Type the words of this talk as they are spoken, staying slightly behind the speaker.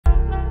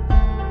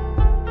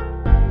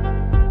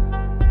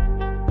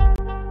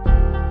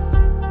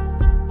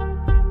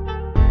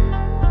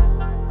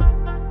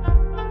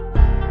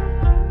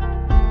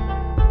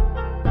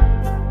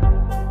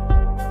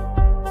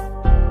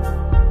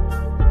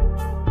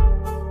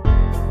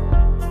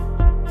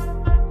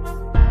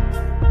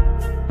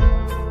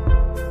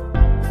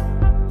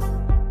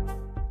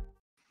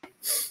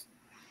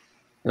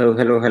Hello,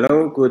 hello,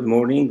 hello. Good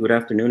morning, good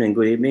afternoon, and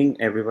good evening,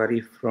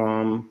 everybody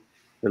from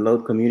the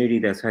LOD community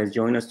that has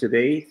joined us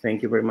today.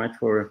 Thank you very much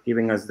for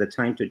giving us the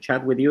time to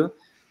chat with you,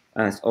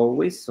 as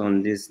always,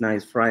 on this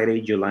nice Friday,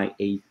 July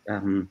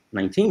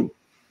 19.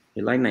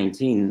 July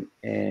 19.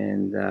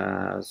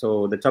 And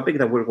so the topic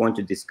that we're going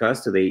to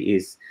discuss today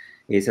is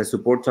a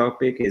support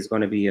topic. It's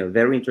going to be a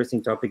very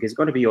interesting topic. It's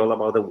going to be all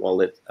about the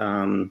wallet.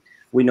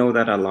 We know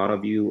that a lot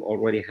of you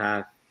already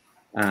have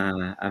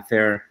a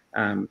fair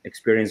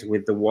experience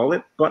with the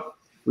wallet, but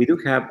we do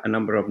have a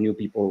number of new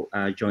people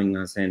joining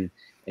us, and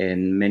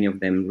many of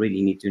them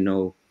really need to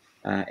know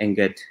and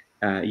get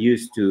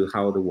used to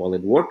how the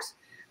wallet works.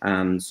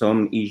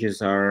 Some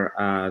issues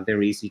are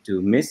very easy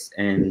to miss,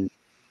 and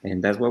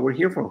that's what we're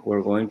here for.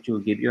 We're going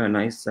to give you a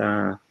nice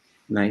tour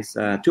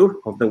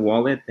of the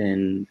wallet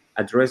and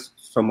address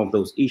some of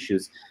those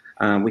issues.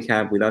 We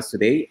have with us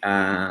today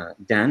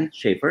Dan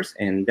Schaefers.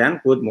 And Dan,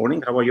 good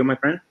morning. How are you, my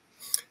friend?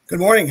 Good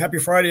morning. Happy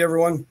Friday,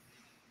 everyone.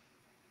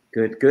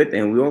 Good, good.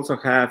 And we also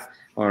have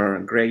our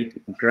great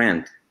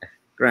Grant.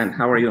 Grant,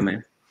 how are you,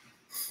 man?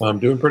 I'm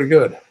doing pretty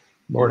good.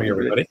 Morning,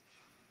 everybody.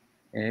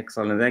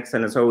 Excellent,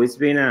 excellent. So it's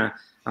been a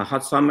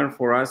hot summer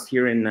for us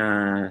here in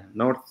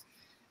North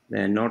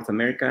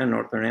America,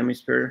 Northern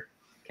Hemisphere,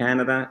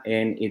 Canada,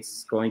 and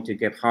it's going to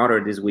get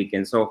hotter this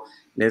weekend. So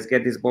let's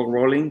get this ball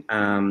rolling.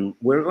 I'm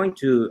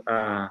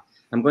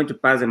going to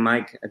pass the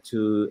mic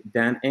to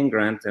Dan and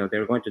Grant.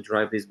 They're going to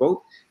drive this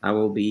boat. I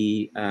will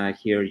be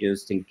here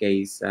just in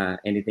case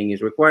anything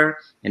is required,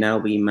 and I'll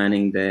be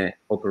manning the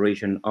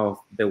operation of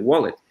the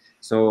wallet.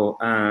 So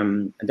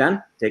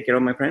Dan, take care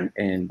of my friend,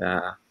 and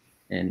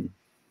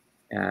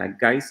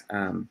guys,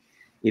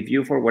 if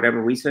you, for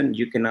whatever reason,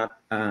 you cannot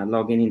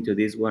log into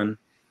this one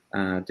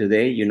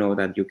today, you know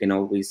that you can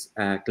always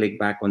click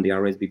back on the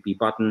RSVP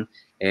button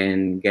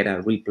and get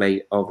a replay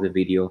of the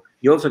video.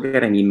 You also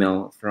get an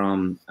email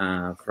from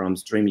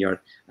StreamYard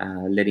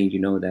letting you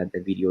know that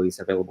the video is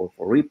available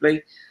for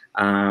replay.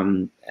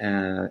 And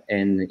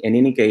in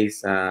any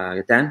case,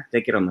 Dan,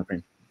 take it on, my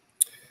friend.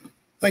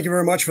 Thank you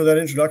very much for that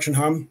introduction,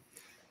 Hum.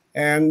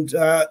 And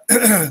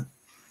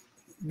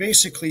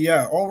basically,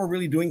 yeah, all we're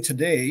really doing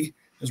today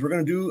is we're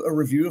going to do a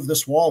review of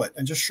this wallet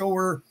and just show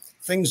where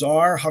things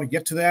are, how to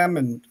get to them,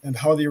 and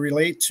how they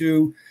relate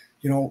to,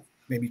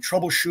 maybe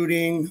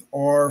troubleshooting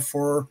or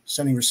for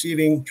sending,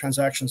 receiving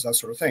transactions, that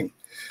sort of thing.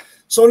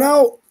 So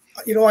now,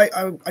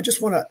 I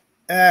just want to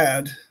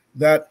add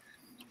that,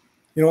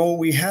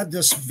 we had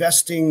this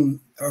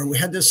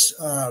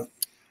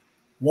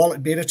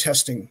wallet beta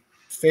testing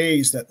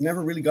phase that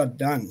never really got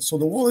done. So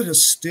the wallet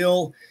is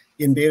still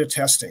in beta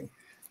testing.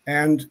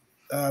 And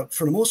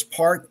for the most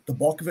part, the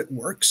bulk of it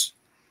works.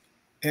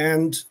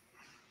 And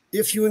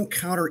if you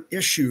encounter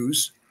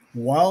issues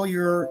while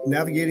you're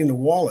navigating the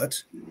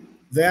wallet,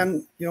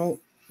 then,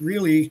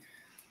 really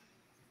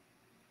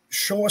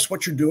show us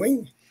what you're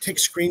doing, take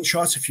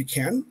screenshots if you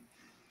can,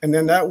 and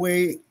then that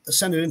way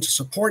send it into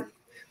support.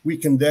 We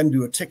can then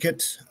do a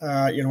ticket,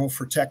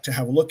 for tech to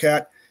have a look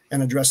at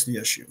and address the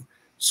issue.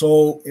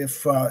 So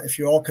if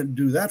you all could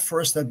do that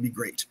for us, that'd be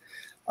great.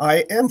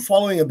 I am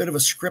following a bit of a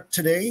script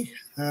today,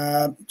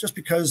 just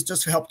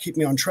to help keep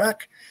me on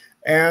track.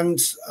 And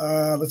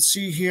let's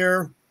see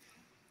here.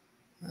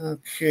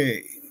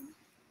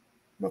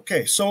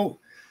 Okay, so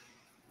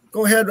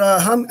go ahead,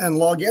 Hum, and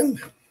log in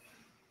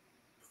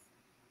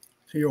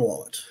to your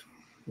wallet.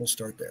 We'll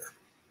start there.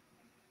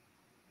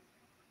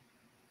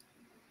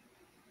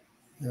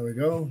 There we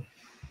go.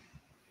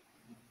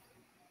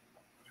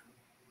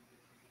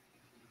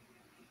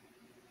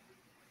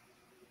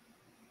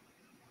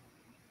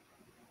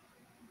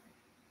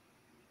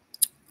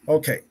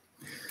 Okay,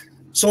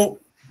 so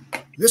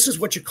this is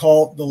what you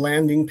call the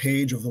landing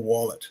page of the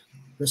wallet.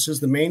 This is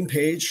the main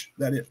page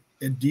that it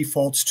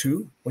defaults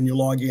to when you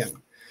log in.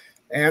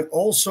 And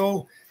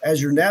also, as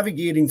you're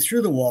navigating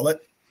through the wallet,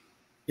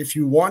 if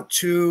you want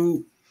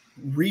to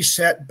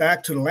reset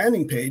back to the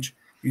landing page,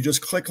 you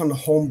just click on the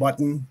home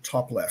button,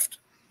 top left.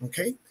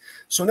 Okay,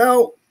 so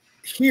now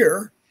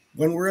here,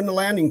 when we're in the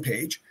landing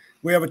page,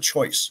 we have a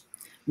choice.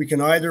 We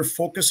can either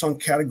focus on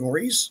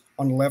categories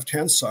on the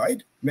left-hand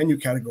side, menu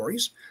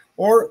categories,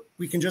 or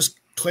we can just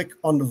click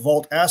on the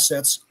vault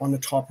assets on the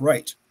top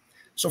right.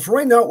 So for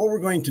right now, what we're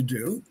going to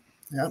do,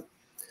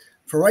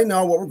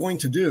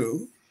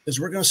 is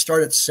we're going to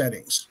start at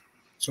settings.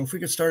 So if we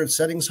could start at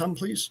settings, Hum,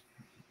 please.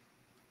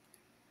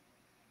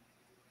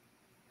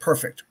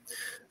 Perfect.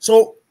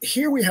 So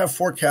here we have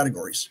 4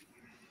 categories: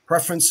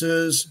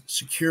 preferences,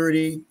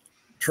 security,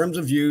 terms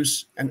of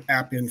use, and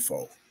app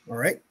info. All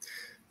right.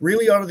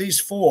 Really, out of these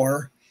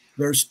 4,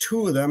 there's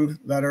 2 of them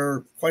that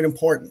are quite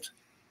important: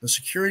 the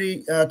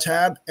security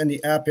tab and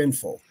the app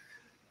info.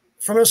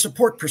 From a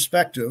support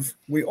perspective,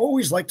 we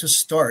always like to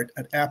start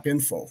at app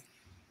info,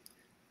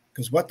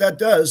 because what that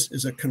does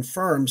is it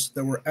confirms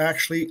that we're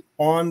actually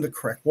on the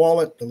correct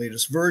wallet, the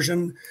latest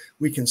version.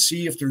 We can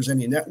see if there's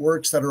any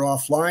networks that are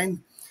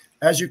offline.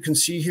 As you can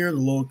see here, the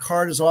LOD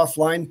card is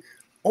offline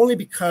only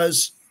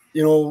because,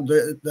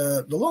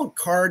 the LOD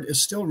card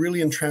is still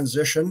really in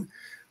transition.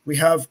 We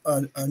have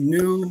a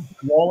new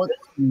wallet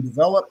being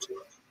developed.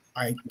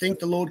 I think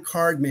the load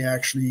card may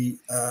actually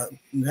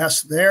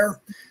nest there,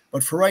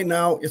 but for right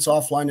now, it's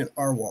offline in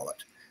our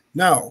wallet.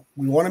 Now,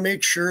 we want to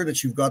make sure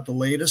that you've got the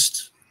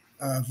latest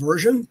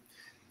version,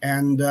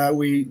 and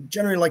we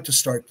generally like to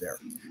start there.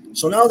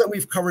 So now that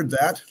we've covered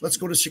that, let's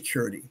go to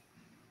security.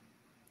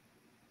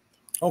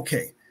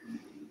 Okay.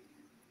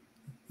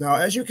 Now,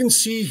 as you can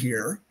see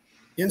here,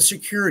 in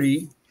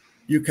security,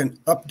 you can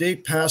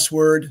update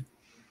password,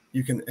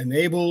 you can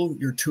enable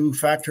your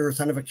two-factor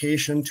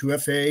authentication,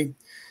 2FA,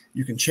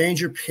 you can change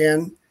your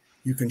PIN,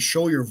 you can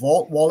show your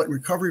Vault Wallet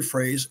recovery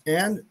phrase,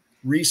 and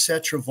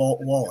reset your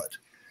Vault Wallet.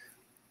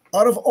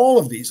 Out of all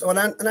of these, and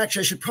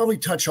actually I should probably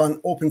touch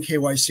on Open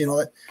KYC and all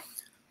that,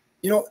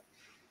 you know,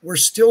 we're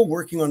still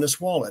working on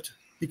this wallet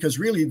because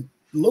really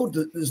LOD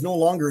is no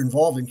longer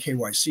involved in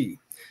KYC.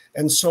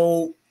 And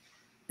so,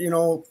 you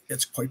know,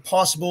 it's quite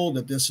possible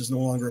that this is no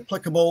longer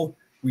applicable.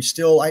 We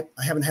still, I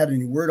haven't had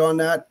any word on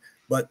that,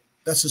 but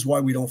this is why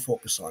we don't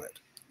focus on it.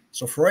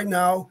 So for right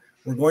now,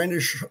 we're going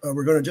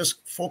to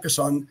just focus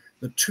on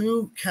the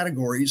two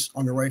categories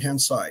on the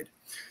right-hand side.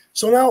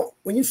 So now,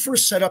 when you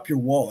first set up your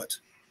wallet,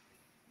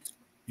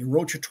 you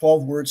wrote your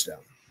 12 words down,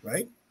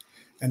 right?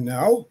 And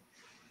now,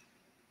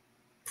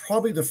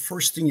 probably the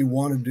first thing you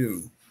want to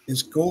do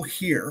is go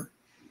here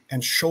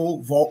and show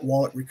Vault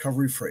Wallet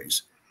recovery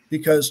phrase,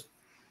 because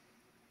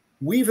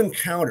we've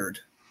encountered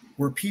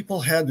where people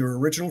had their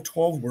original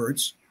 12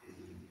 words,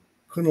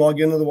 couldn't log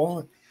into the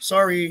wallet.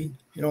 Sorry,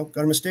 you know,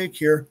 got a mistake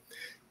here.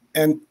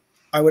 And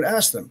I would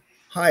ask them,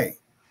 hi,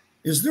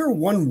 is there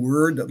one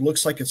word that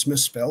looks like it's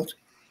misspelled?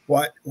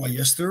 Why,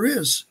 yes, there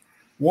is.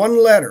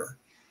 One letter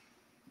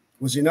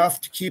was enough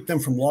to keep them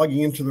from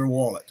logging into their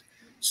wallet.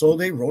 So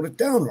they wrote it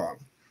down wrong.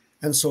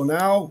 And so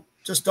now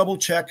just double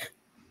check,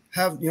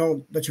 have, you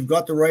know, that you've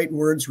got the right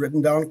words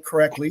written down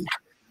correctly.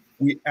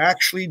 We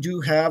actually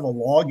do have a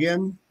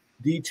login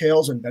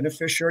details and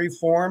beneficiary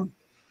form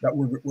that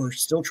we're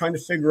still trying to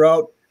figure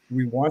out.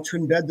 We want to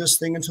embed this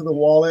thing into the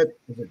wallet.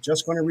 Is it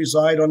just going to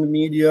reside on the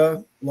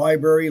media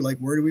library? Like,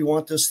 where do we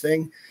want this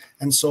thing?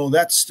 And so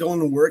that's still in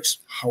the works.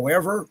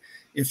 However,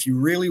 if you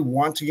really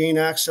want to gain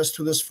access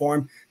to this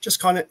form, just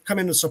come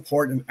into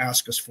support and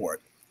ask us for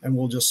it, and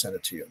we'll just send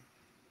it to you.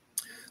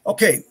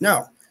 Okay,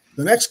 now,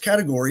 the next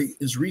category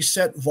is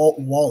Reset Vault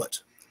Wallet.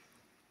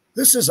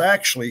 This is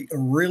actually a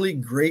really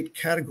great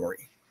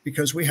category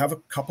because we have a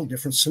couple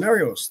different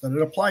scenarios that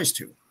it applies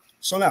to.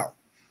 So now,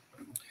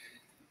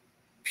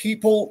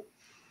 people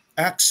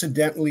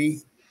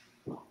accidentally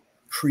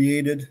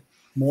created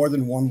more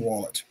than one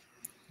wallet.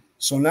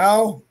 So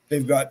now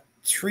they've got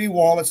 3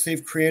 wallets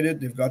they've created.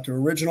 They've got their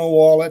original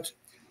wallet.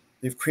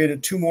 They've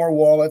created 2 more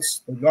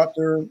wallets. They've got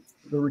their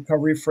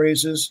recovery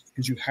phrases,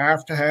 because you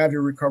have to have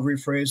your recovery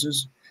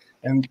phrases.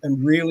 And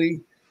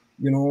really,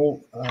 you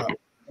know,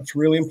 what's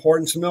really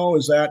important to know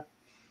is that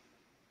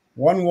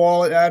one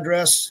wallet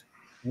address,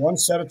 one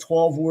set of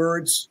 12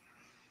 words,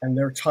 and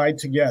they're tied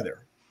together,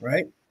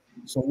 right?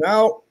 So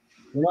now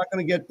we're not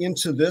going to get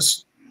into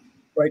this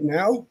right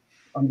now.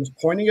 I'm just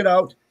pointing it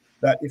out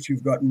that if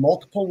you've got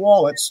multiple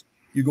wallets,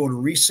 you go to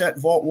Reset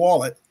Vault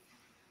Wallet.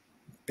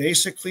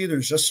 Basically,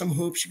 there's just some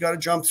hoops you got to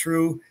jump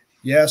through.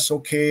 Yes,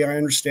 okay, I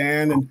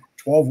understand. And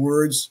 12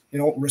 words, you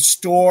know,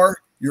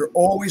 restore. You're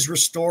always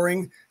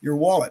restoring your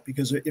wallet,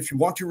 because if you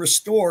want to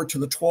restore to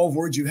the 12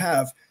 words you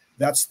have,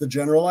 that's the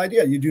general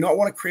idea. You do not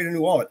want to create a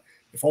new wallet.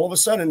 If all of a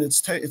sudden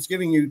it's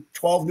giving you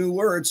 12 new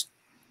words,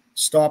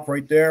 stop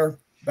right there,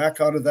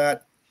 back out of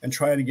that, and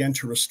try it again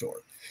to restore.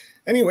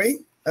 Anyway,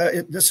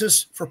 this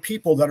is for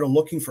people that are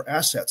looking for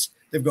assets.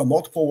 They've got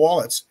multiple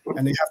wallets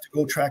and they have to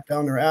go track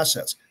down their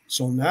assets.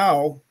 So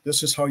now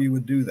this is how you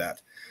would do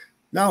that.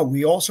 Now,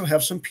 we also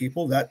have some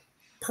people that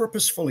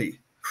purposefully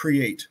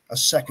create a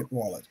second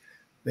wallet.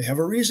 They have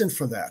a reason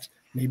for that.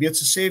 Maybe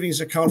it's a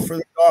savings account for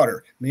their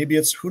daughter. Maybe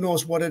it's who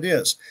knows what it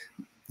is.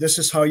 This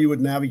is how you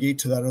would navigate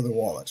to that other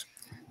wallet.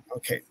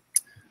 Okay.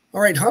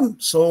 All right,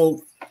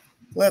 so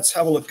let's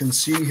have a look and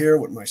see here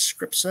what my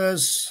script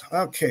says.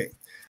 Okay.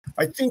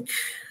 I think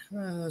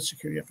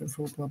security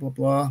info, blah, blah,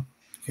 blah.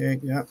 Okay,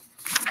 yeah.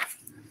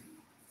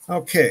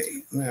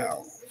 Okay,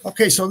 now.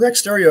 Okay, so the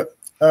next area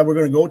we're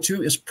going to go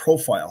to is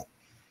profile.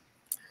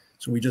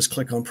 So we just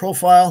click on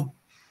profile.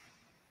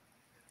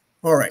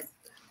 All right.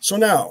 So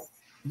now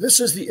this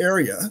is the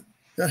area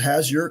that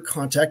has your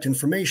contact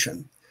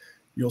information.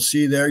 You'll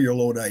see there your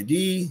LOD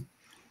ID.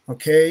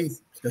 Okay.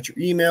 It's got your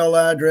email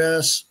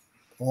address,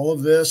 all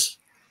of this.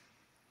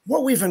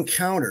 What we've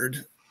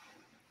encountered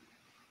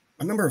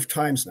a number of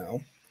times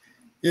now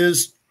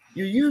is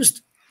you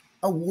used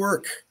a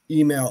work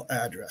email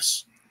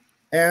address,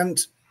 and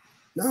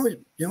now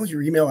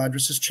your email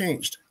address has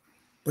changed,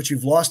 but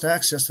you've lost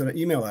access to that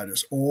email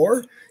address,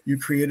 or you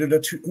created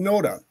a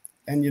NOTA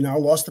and you now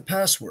lost the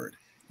password.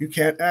 You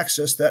can't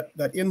access that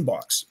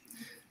inbox.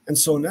 And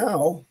so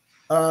now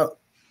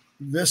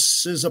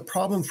this is a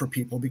problem for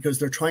people because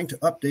they're trying to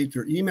update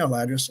their email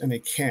address and they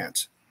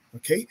can't.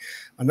 Okay.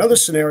 Another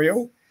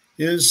scenario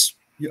is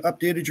you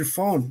updated your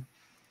phone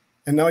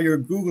and now your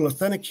Google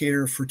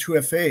Authenticator for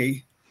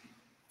 2FA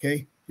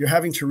okay, you're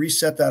having to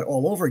reset that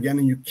all over again,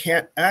 and you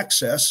can't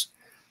access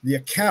the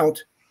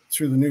account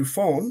through the new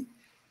phone.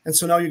 And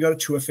so now you got a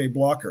 2FA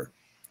blocker.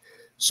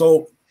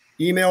 So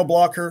email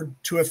blocker,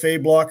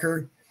 2FA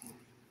blocker.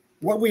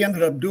 What we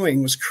ended up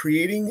doing was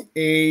creating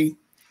a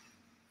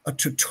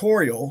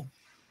tutorial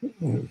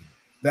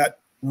that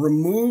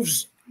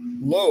removes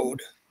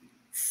LOD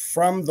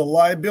from the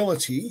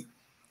liability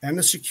and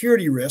the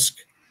security risk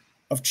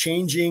of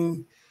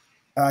changing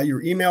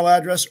your email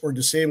address or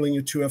disabling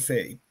your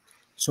 2FA.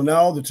 So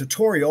now the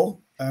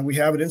tutorial, we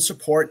have it in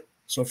support.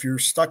 So if you're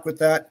stuck with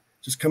that,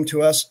 just come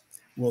to us.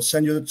 We'll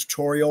send you the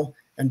tutorial.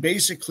 And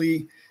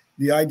basically,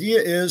 the idea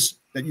is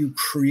that you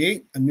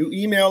create a new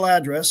email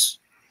address.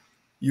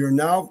 You're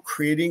now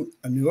creating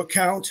a new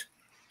account,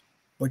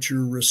 but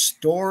you're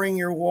restoring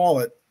your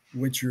wallet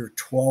with your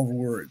 12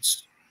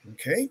 words.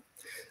 Okay?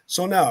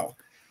 So now,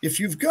 if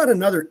you've got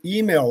another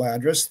email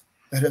address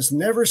that has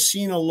never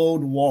seen a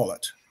LOD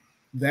wallet,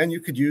 then you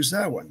could use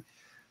that one.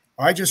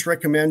 I just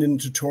recommend in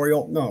the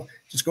tutorial, no,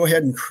 just go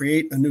ahead and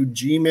create a new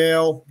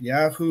Gmail,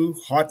 Yahoo,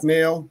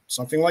 Hotmail,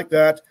 something like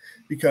that,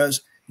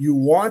 because you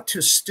want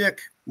to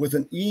stick with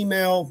an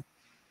email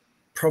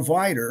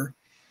provider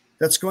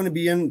that's going to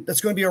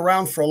be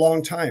around for a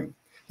long time.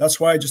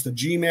 That's why just a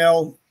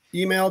Gmail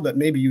email that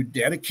maybe you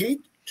dedicate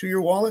to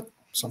your wallet,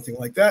 something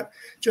like that.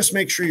 Just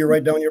make sure you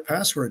write down your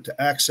password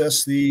to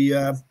access the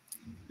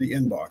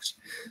inbox.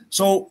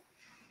 So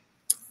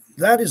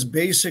that is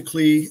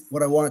basically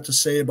what I wanted to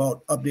say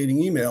about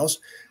updating emails.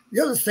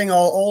 The other thing I'll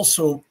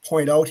also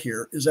point out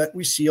here is that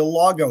we see a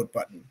logout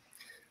button.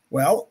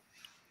 Well,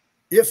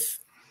 if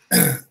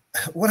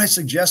what I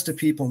suggest to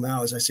people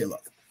now is I say,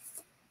 look,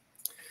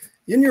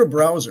 in your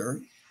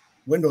browser,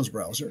 Windows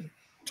browser,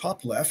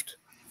 top left,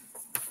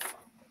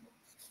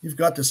 you've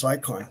got this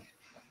icon,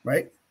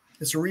 right?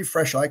 It's a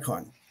refresh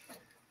icon.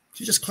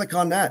 You just click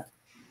on that.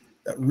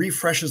 That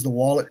refreshes the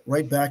wallet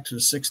right back to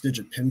the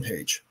 6-digit PIN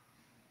page,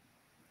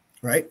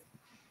 right?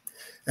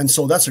 And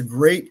so that's a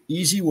great,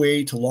 easy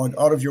way to log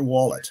out of your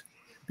wallet,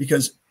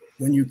 because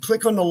when you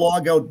click on the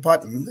logout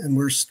button, and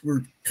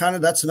we're kind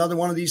of, that's another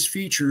one of these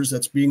features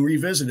that's being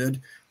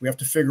revisited. We have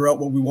to figure out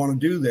what we want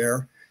to do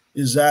there,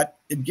 is that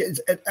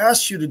it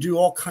asks you to do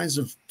all kinds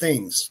of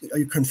things. Are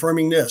you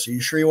confirming this? Are you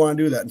sure you want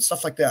to do that? And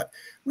stuff like that.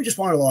 We just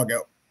want to log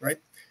out, right?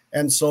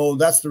 And so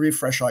that's the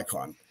refresh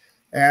icon.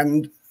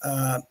 And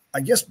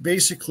I guess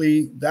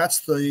basically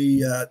that's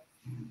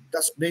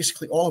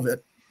basically all of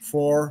it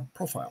for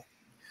profile.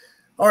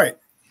 All right.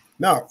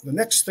 Now, the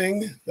next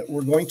thing that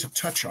we're going to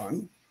touch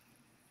on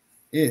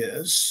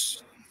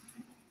is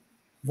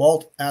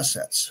Vault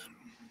Assets.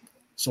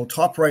 So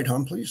top right,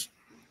 hum, please.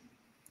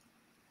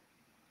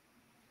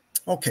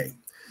 Okay.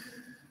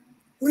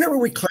 Whenever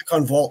we click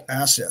on Vault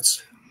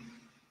Assets,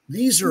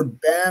 these are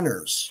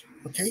banners,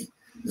 okay?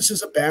 This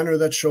is a banner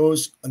that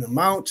shows an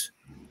amount,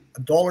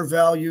 a dollar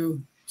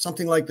value,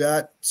 something like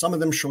that. Some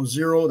of them show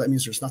 0. That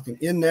means there's nothing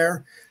in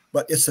there,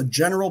 but it's a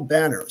general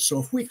banner. So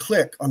if we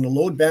click on the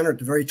load banner at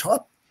the very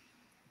top,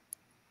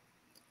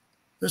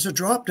 there's a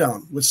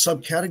drop-down with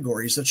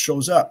subcategories that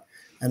shows up.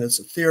 And it's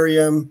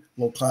Ethereum,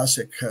 low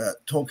classic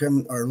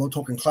token, or low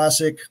token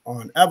classic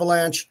on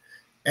Avalanche.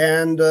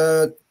 And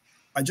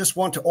I just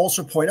want to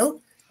also point out,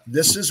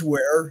 this is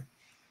where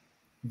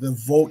the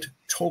vote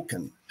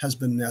token has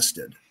been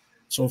nested.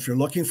 So if you're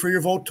looking for your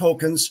vote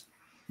tokens,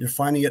 you're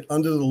finding it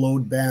under the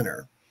load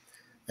banner.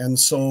 And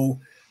so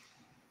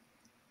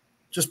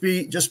just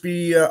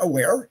be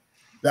aware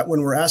that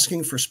when we're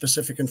asking for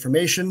specific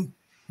information,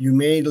 you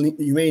may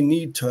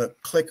need to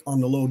click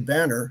on the load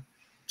banner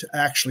to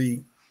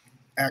actually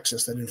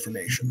access that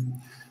information.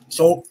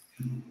 So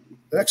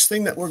the next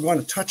thing that we're going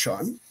to touch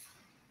on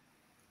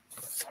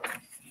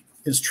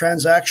is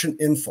transaction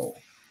info.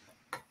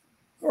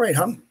 All right,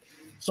 hum.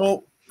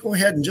 So go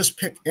ahead and just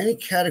pick any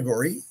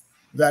category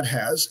that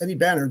has, any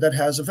banner that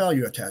has a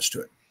value attached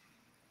to it.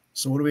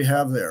 So what do we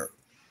have there?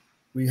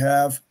 We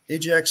have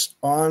AJAX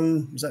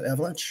on, is that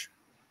Avalanche?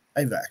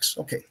 AVAX,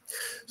 okay.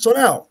 So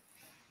now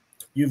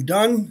you've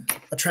done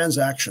a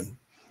transaction,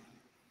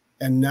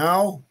 and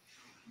now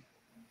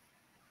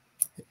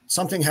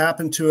something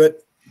happened to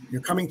it.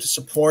 You're coming to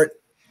support.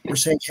 We're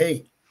saying,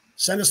 hey,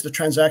 send us the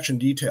transaction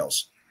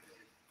details.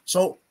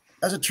 So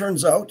as it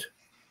turns out,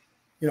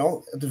 you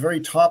know, at the very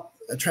top,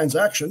 a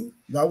transaction,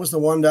 that was the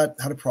one that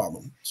had a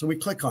problem. So we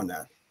click on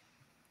that.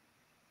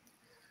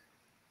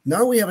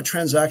 Now we have a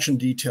transaction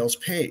details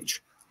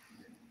page.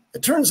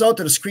 It turns out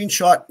that a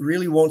screenshot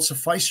really won't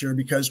suffice here,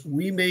 because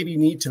we maybe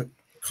need to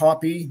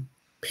copy,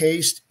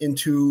 paste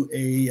into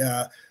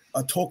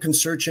a token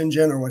search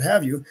engine or what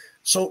have you.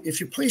 So if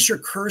you place your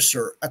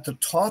cursor at the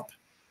top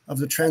of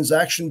the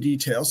transaction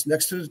details,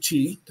 next to the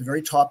T, the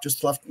very top,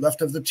 just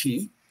left of the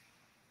T.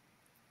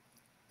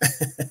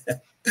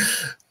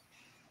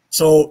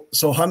 So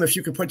hum, if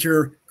you could put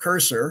your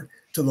cursor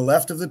to the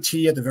left of the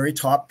T at the very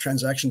top,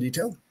 transaction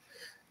detail,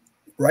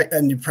 right,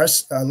 and you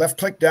press left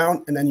click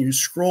down, and then you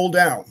scroll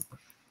down,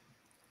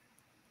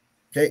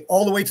 okay,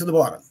 all the way to the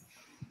bottom,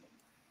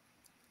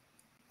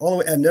 all the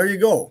way, and there you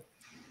go.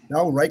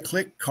 Now right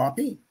click,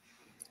 copy,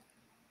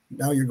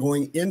 Now you're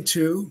going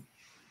into,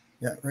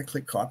 yeah,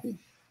 right-click copy.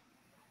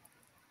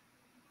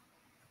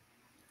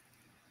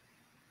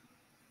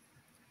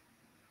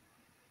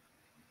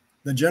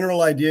 The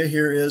general idea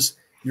here is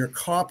you're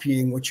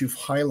copying what you've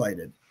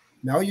highlighted.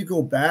 Now you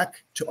go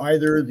back to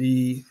either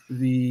Dan,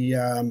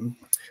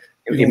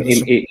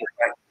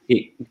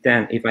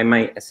 if I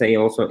might say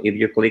also, if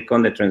you click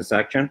on the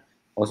transaction,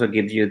 also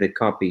gives you the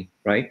copy,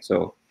 right?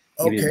 So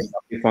okay, the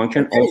copy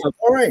function okay. also.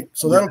 All right,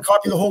 so that'll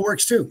copy the whole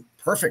works too.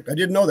 Perfect. I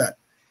didn't know that.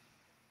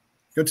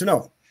 Good to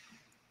know.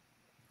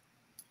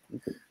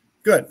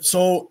 Good.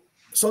 So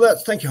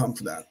thank you, Hum,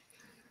 for that.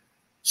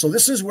 So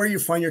this is where you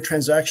find your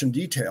transaction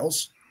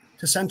details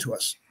to send to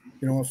us,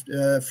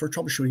 for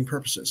troubleshooting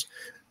purposes.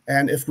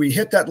 And if we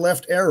hit that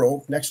left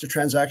arrow next to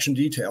transaction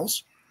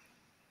details,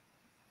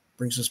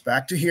 brings us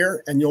back to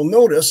here, and you'll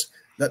notice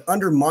that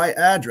under my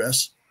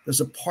address,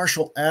 there's a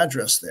partial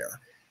address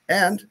there,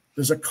 and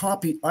there's a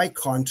copy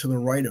icon to the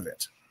right of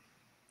it,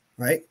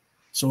 right?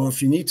 So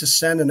if you need to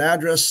send an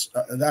address,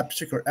 that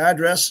particular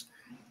address,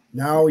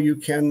 now you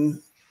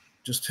can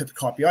just hit the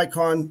copy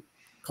icon,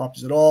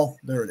 copies it all,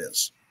 there it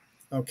is.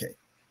 Okay.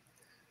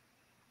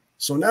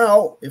 So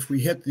now if we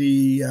hit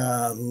the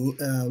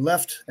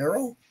left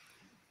arrow,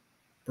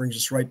 brings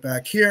us right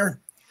back here.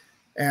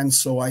 And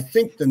so I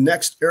think the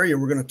next area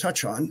we're going to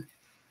touch on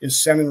is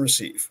send and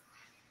receive.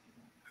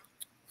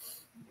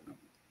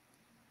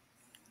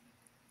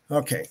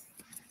 Okay.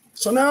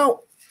 So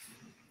now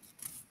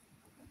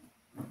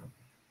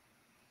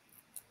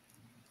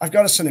I've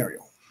got a scenario.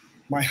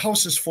 My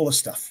house is full of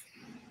stuff.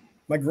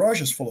 My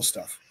garage is full of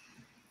stuff.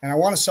 And I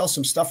want to sell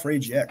some stuff for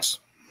AGX.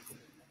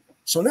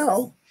 So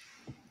now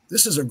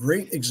this is a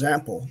great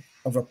example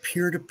of a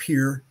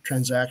peer-to-peer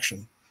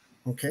transaction.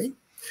 Okay.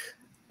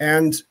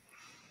 And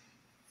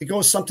it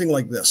goes something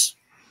like this.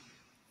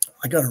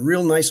 I got a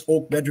real nice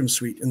oak bedroom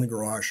suite in the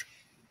garage.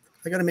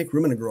 I got to make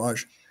room in the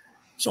garage.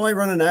 So I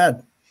run an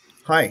ad.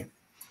 Hi,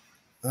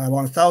 I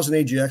want 1,000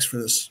 AGX for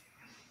this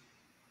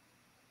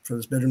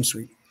bedroom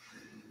suite.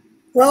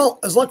 Well,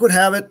 as luck would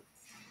have it,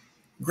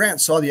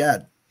 Grant saw the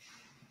ad.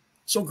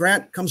 So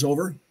Grant comes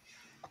over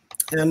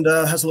and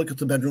has a look at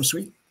the bedroom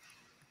suite.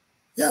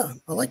 Yeah,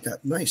 I like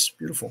that. Nice,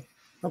 beautiful.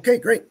 Okay,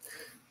 great.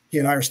 He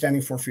and I are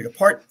standing 4 feet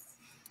apart.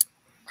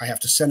 I have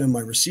to send him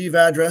my receive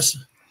address.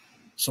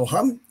 So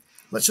Hum,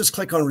 let's just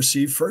click on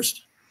receive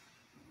first.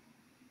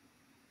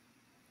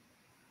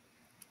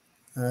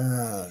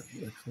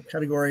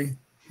 Category,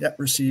 yeah,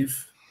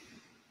 receive.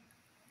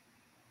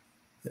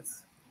 Yeah.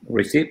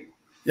 Receive?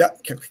 Yeah,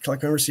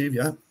 click on receive,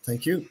 yeah,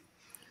 thank you.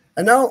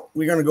 And now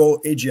we're going to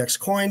go AGX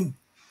coin.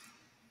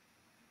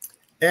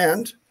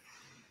 And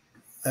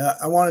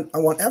I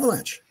want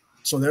Avalanche.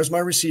 So there's my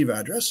receive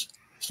address.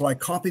 So I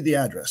copy the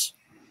address.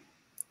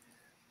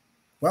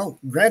 Well,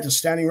 Grant is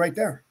standing right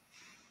there.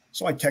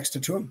 So I text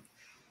it to him.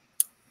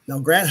 Now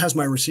Grant has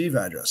my receive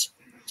address.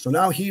 So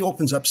now he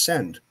opens up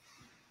send.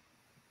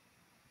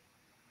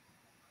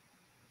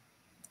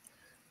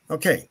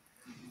 Okay.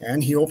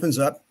 And he opens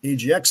up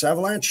AGX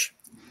Avalanche,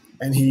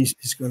 and he's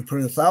going to put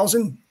in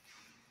 1,000.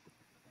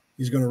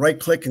 He's going to right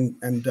click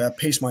and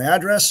paste my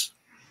address.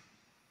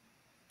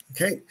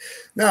 Okay.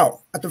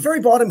 Now at the very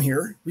bottom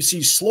here, we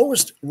see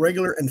slowest,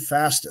 regular, and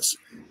fastest.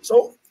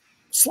 So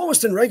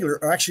slowest and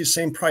regular are actually the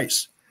same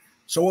price.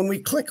 So when we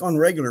click on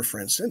regular, for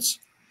instance,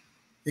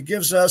 it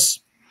gives us,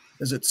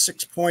 is it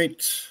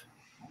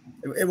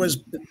it was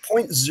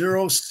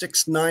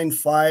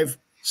 0.0695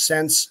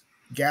 cents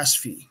gas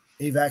fee,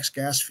 AVAX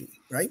gas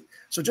fee, right?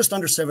 So just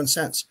under 7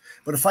 cents.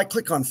 But if I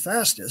click on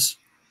fastest,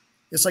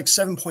 it's like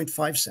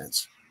 7.5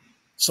 cents.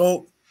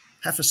 So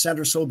half a cent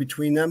or so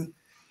between them.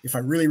 If I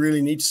really,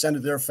 really need to send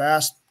it there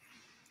fast.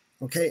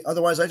 Okay.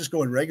 Otherwise, I just go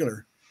with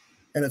regular,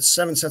 and it's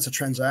 7 cents a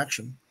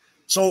transaction.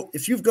 So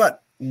if you've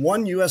got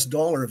 $1 US of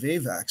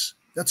AVAX,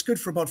 that's good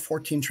for about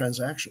 14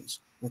 transactions.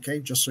 Okay.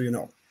 Just so you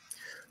know.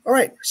 All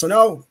right. So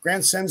now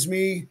Grant sends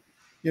me,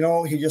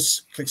 he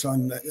just clicks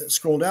on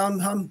scroll down,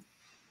 Hum.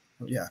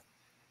 Yeah.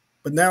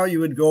 But now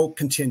you would go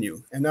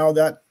continue. And now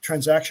that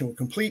transaction will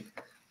complete.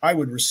 I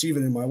would receive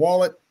it in my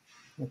wallet.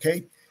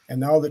 Okay.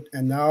 And now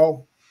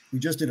we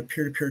just did a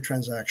peer-to-peer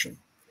transaction.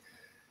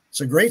 It's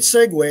a great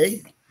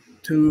segue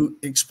to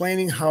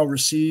explaining how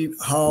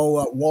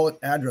wallet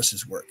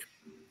addresses work.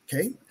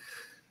 Okay.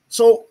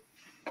 So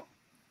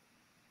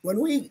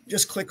when we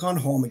just click on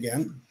home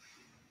again,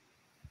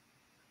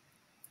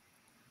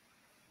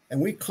 and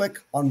we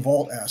click on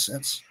vault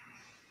assets,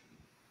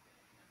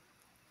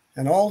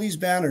 and all these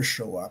banners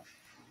show up,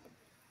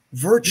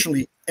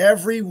 virtually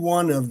every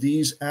one of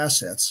these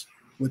assets,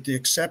 with the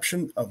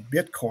exception of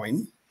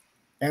Bitcoin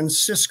and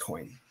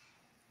Syscoin,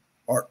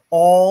 are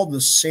all the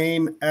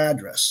same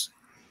address.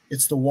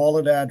 It's the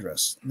wallet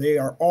address. They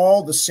are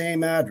all the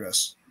same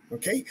address.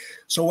 Okay.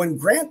 So when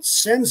Grant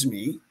sends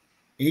me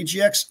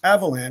AGX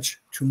Avalanche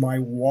to my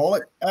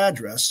wallet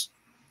address,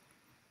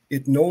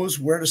 it knows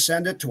where to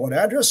send it to what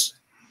address,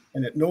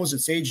 and it knows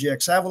it's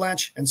AGX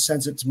Avalanche and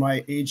sends it to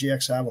my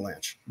AGX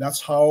Avalanche.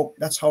 That's how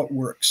it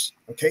works.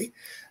 Okay.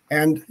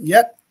 And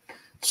yet,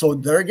 so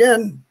there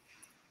again,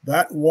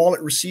 that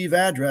wallet receive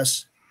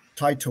address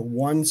tied to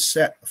one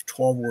set of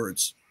 12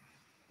 words.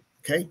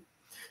 Okay.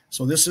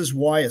 So this is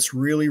why it's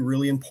really,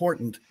 really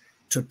important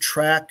to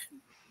track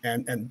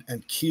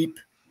and keep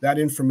that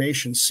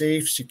information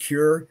safe,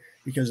 secure,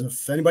 because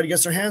if anybody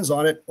gets their hands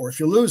on it, or if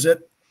you lose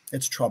it,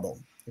 it's trouble.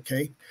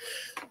 Okay.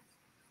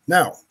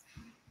 Now,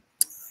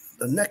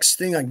 the next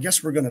thing I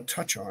guess we're going to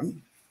touch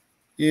on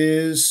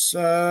is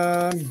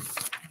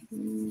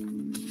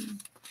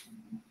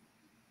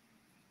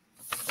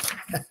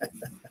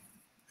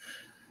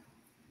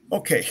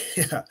okay,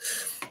 yeah,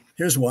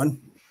 here's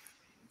one.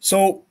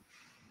 So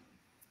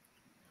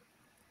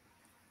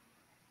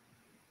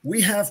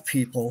we have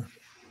people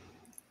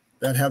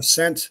that have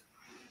sent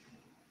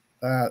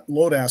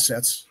LOD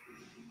assets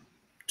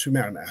to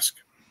MetaMask,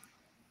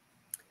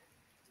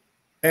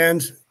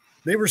 and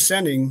they were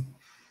sending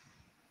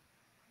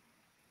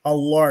a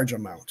large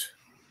amount,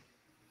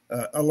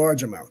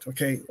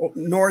 okay,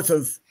 north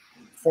of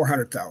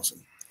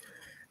 400,000.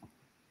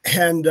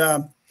 And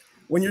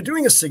when you're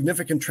doing a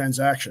significant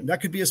transaction,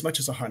 that could be as much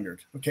as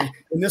 100. Okay.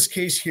 In this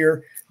case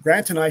here,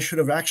 Grant and I should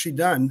have actually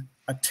done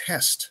a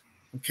test.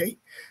 Okay.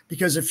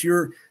 Because if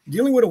you're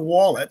dealing with a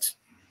wallet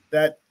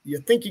that you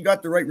think you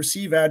got the right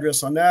receive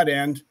address on that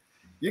end,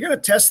 you're going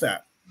to test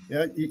that.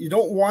 Yeah. You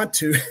don't want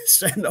to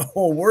send the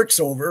whole works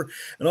over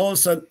and all of a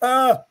sudden,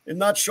 it's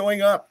not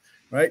showing up.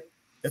 Right.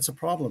 That's a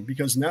problem,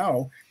 because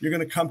now you're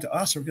going to come to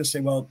us. We're going to say,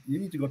 well, you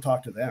need to go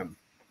talk to them.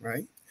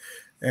 Right.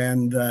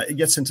 And it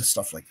gets into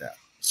stuff like that.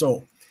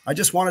 So I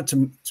just wanted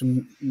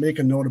to make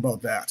a note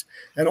about that.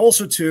 And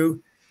also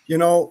too,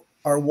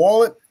 our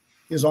wallet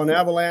is on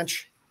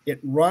Avalanche. It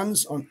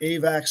runs on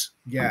AVAX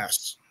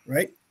gas,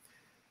 right?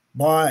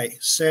 Buy,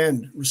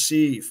 send,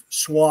 receive,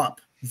 swap,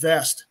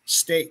 vest,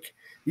 stake.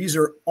 These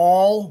are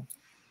all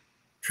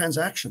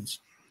transactions.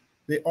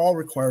 They all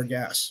require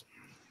gas.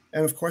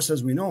 And of course,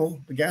 as we know,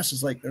 the gas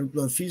is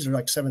the fees are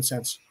like 7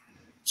 cents.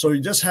 So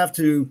you just have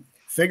to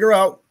figure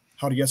out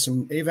how to get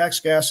some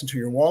AVAX gas into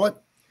your wallet.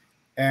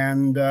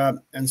 And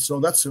so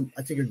that's,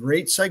 I think, a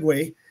great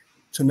segue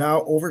to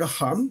now over to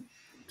Hum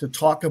to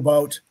talk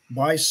about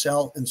buy,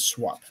 sell, and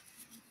swap.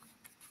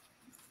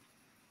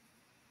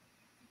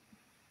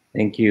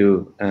 Thank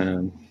you,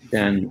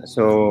 Dan.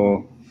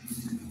 So,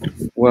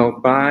 well,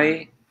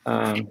 buy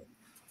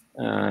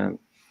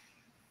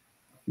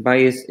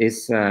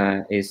is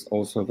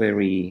also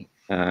very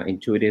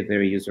intuitive,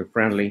 very user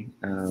friendly.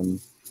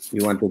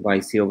 You want to buy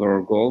silver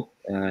or gold,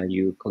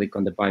 you click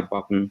on the buy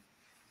button,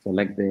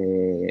 select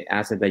the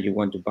asset that you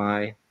want to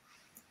buy,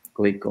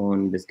 click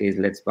on, in this case,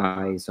 let's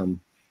buy some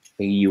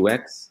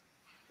AUX,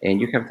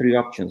 and you have 3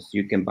 options.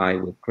 You can buy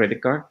with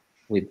credit card,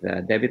 with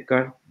a debit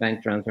card,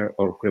 bank transfer,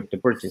 or crypto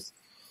purchase.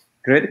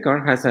 Credit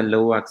card has a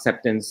low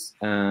acceptance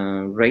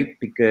rate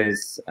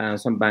because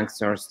some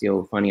banks are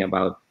still funny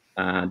about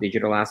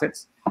digital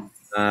assets,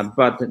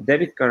 but the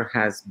debit card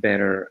has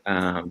better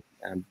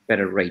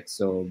rates,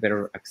 so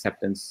better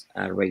acceptance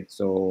rate.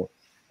 So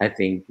I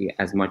think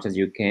as much as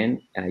you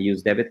can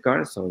use debit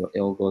cards, so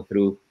it'll go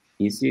through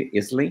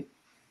easily.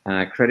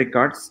 Credit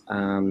cards,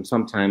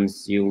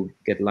 sometimes you'll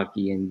get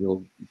lucky and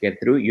you'll get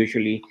through.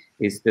 Usually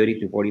it's 30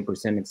 to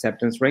 40%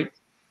 acceptance rate.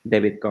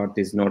 Debit card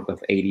is north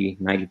of 80,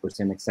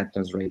 90%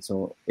 acceptance rate.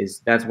 So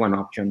that's one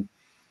option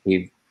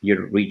if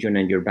your region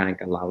and your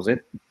bank allows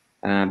it.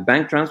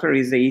 Bank transfer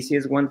is the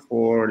easiest one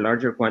for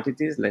larger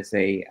quantities, let's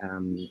say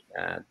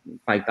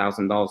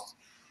 $5,000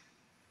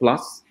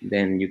 plus.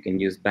 Then you can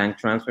use bank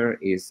transfer.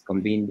 Is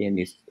convenient,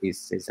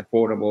 is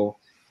affordable,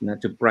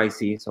 not too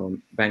pricey. So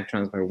bank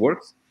transfer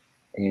works.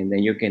 And then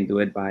you can do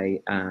it by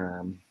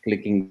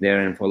clicking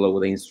there and follow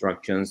the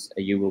instructions.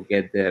 You will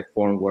get the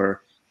form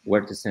where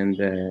to send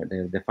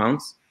the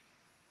funds.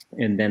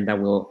 And then that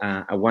will,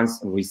 once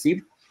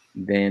received,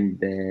 then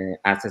the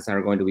assets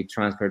are going to be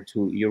transferred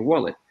to your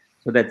wallet.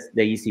 So that's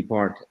the easy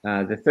part.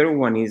 The third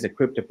one is the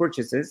crypto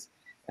purchases.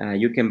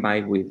 You can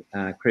buy with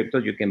crypto.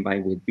 You can buy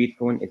with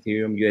Bitcoin,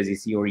 Ethereum,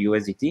 USDC, or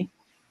USDT.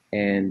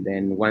 And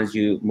then once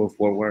you move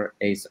forward,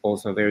 it's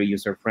also very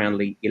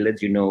user-friendly. It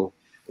lets you know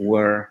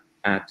where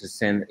to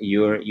send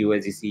your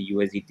USDC,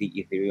 USDT,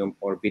 Ethereum,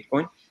 or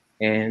Bitcoin.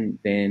 And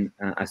then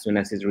as soon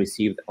as it's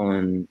received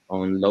on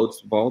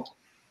LOD's vault,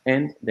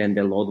 and then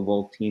the LOD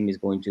vault team is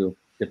going to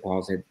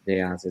deposit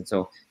the asset.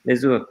 So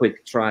let's do a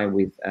quick try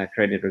with a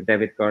credit or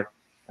debit card.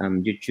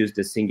 You choose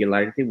the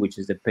Singularity, which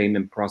is the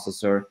payment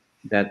processor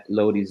that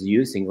LOD is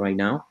using right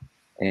now,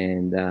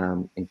 and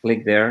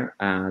click there.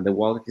 The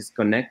wallet is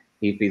connected.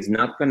 If it's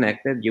not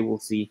connected, you will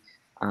see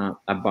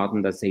a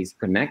button that says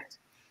connect,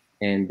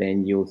 and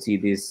then you'll see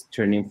this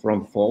turning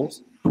from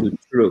false to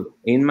true.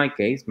 In my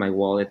case, my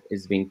wallet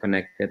is being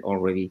connected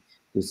already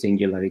to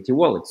Singularity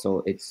Wallet,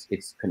 so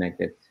it's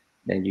connected.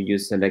 Then you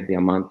just select the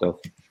amount of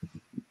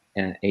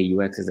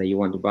AUXs that you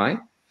want to buy,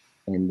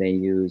 and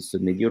then you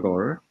submit your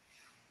order,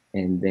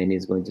 and then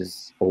it's going to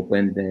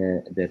open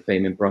the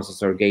payment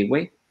processor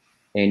gateway,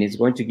 and it's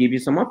going to give you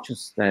some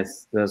options.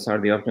 Those are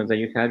the options that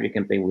you have. You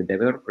can pay with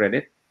debit or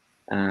credit.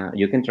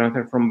 You can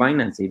transfer from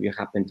Binance if you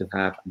happen to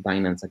have a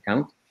Binance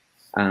account.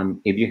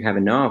 If you have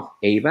enough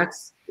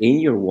AVAX in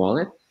your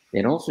wallet,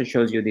 it also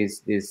shows you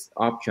this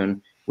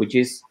option, which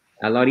is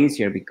a lot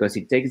easier because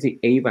it takes the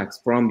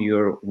AVAX from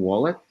your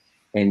wallet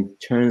and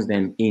turns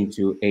them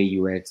into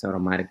AUX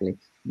automatically.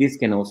 This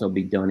can also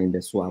be done in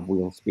the swap.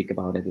 We'll speak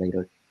about it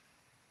later.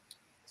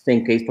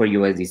 Same case for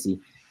USDC.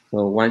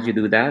 So once you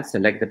do that,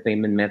 select the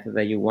payment method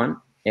that you want.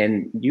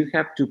 And you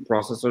have two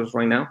processors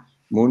right now,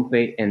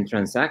 MoonPay and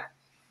Transact.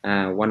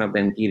 One of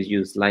them gives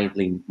you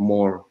slightly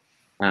more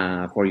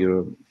for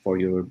your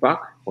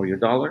buck, for your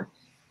dollar.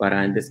 But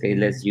in this case,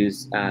 let's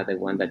use the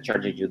one that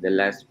charges you the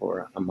less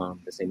for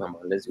amount, the same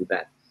amount. Let's do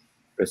that.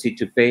 Proceed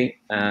to pay.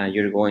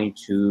 You're going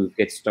to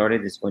get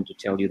started. It's going to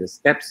tell you the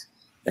steps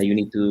that you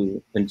need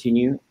to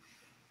continue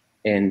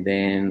and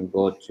then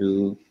go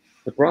to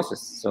the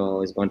process.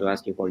 So it's going to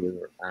ask you for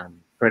your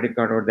credit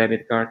card or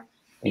debit card,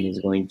 and it's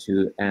going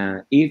to,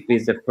 if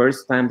it's the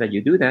first time that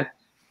you do that,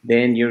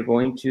 then you're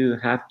going to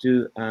have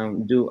to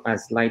do a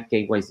slight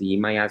KYC. It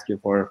might ask you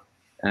for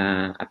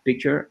a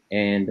picture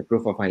and the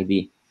proof of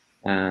ID,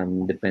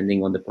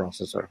 depending on the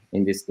processor.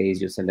 In this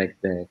case, you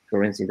select the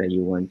currency that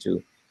you want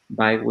to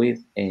buy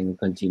with and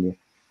continue.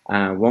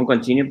 Won't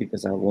continue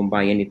because I won't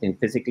buy anything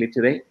physically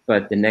today,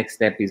 but the next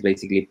step is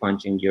basically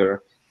punching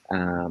your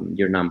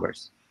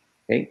numbers.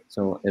 Okay,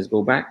 so let's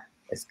go back.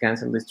 Let's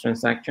cancel this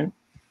transaction,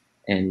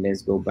 and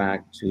let's go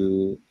back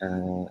to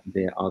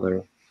the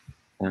other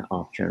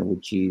option,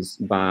 which is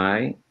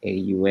buy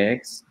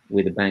AUX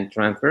with a bank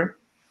transfer,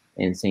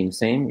 and same.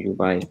 You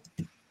buy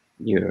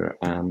your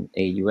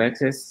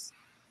AUXs,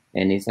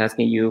 and it's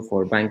asking you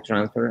for bank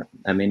transfer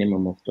a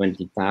minimum of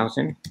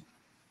 20,000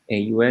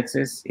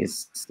 AUXs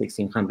is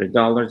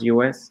 $1,600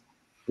 US.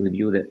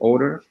 Review the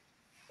order,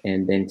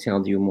 and then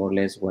tells you more or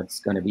less what's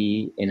going to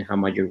be and how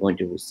much you're going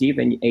to receive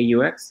in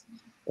AUX,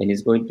 and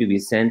it's going to be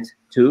sent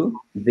to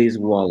this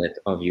wallet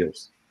of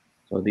yours.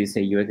 So these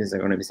AUXs are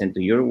going to be sent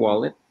to your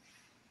wallet,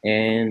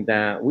 and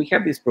we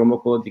have this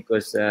promo code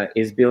because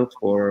it's built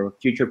for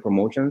future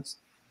promotions.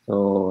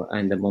 So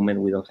at the moment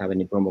we don't have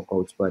any promo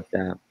codes, but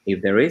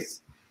if there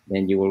is,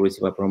 then you will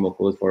receive a promo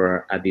code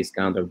for a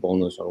discount or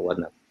bonus or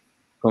whatnot.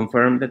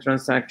 Confirm the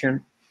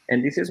transaction,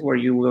 and this is where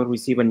you will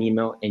receive an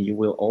email, and you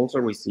will also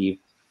receive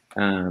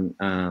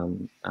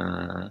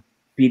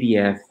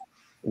PDF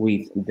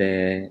with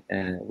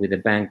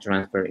the bank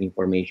transfer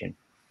information.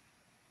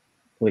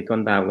 Click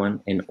on that one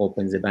and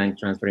opens the bank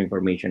transfer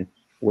information,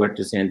 where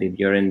to send if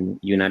you're in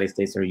United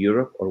States or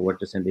Europe, or where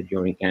to send if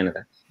you're in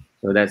Canada.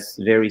 So that's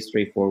very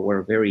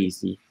straightforward, very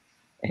easy.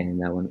 And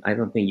that one, I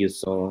don't think you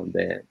saw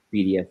the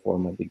PDF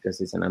format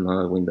because it's in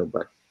another window,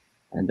 but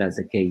and that's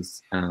the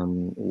case.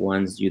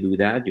 Once you do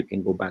that, you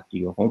can go back to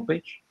your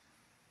homepage.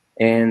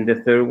 And the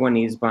third one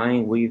is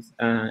buying with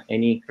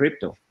any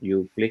crypto.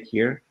 You click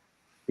here,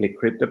 click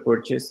crypto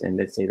purchase, and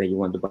let's say that you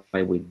want to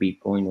buy with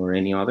Bitcoin or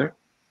any other.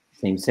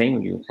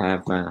 Same. You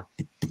have a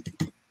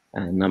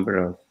number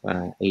of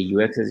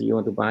AUXs you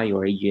want to buy,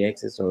 or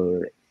AGXs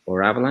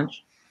or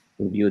Avalanche.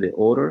 Review the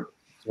order.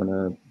 It's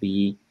gonna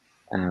be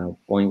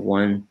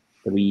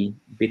 0.13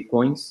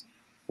 Bitcoins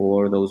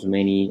for those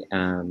many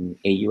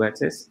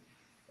AUXs.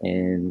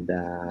 And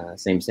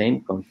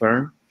same,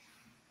 confirm.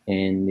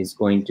 And it's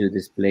going to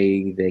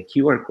display the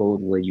QR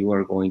code where you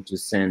are going to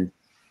send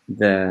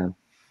the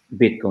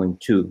Bitcoin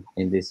to.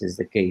 And this is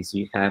the case.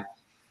 You have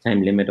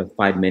time limit of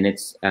 5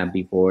 minutes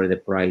before the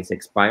price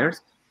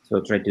expires.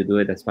 So try to do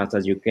it as fast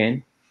as you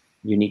can.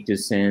 You need to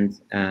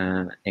send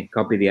and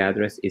copy the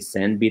address is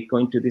send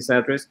Bitcoin to this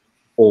address,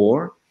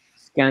 or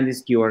scan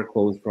this QR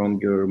code from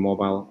your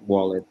mobile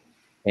wallet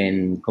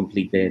and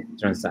complete the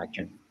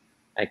transaction.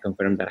 I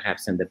confirm that I have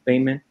sent the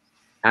payment.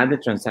 Add the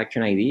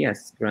transaction ID,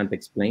 as Grant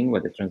explained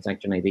what the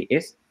transaction ID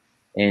is,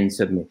 and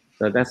submit.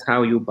 So that's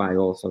how you buy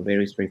also.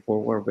 Very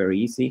straightforward, very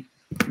easy.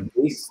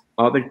 These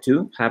other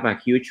two have a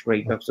huge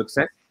rate of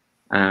success.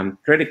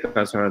 Credit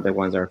cards are the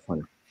ones that are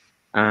fun.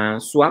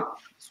 Swap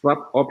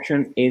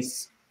option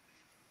is,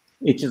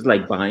 it's just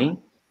like buying,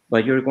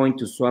 but you're going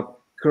to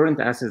swap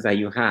current assets that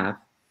you have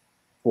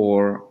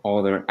for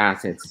other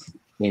assets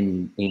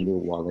in your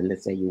wallet.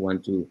 Let's say you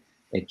want to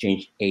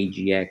exchange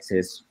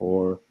AGXs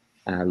for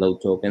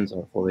LOD tokens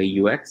or for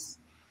AUX.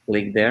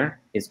 Click there.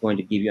 It's going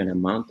to give you an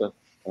amount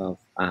of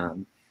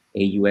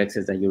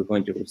AUXs that you're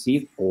going to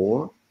receive,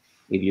 or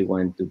if you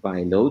want to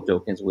buy LOD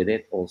tokens with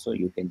it, also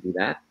you can do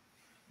that.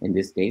 In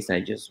this case, I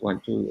just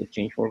want to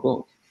exchange for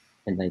gold,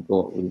 and I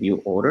go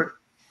review order,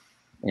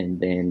 and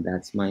then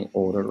that's my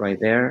order right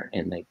there,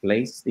 and I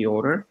place the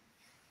order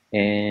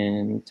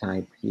and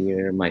type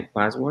here my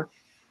password,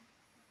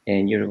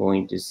 and you're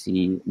going to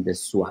see the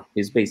swap.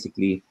 It's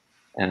basically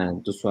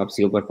to swap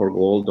silver for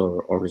gold,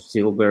 or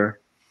silver.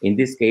 In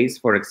this case,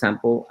 for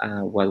example,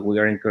 what we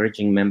are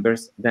encouraging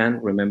members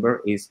then,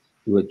 remember, is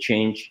to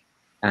exchange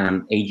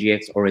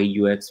AGX or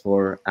AUX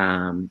for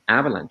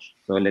Avalanche.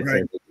 So let's say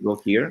you go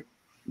here,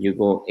 you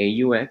go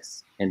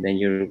AUX, and then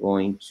you're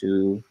going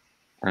to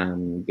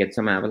get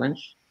some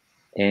Avalanche,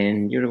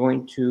 and you're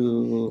going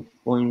to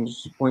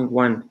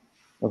 0.1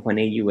 of an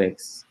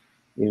AUX.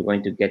 You're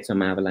going to get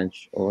some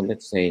Avalanche, or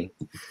let's say.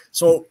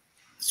 So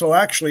So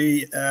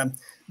actually,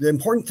 the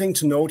important thing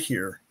to note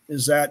here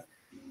is that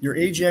your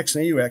AGX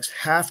and AUX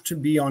have to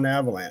be on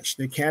Avalanche.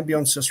 They can't be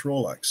on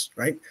Sys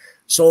right?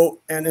 So,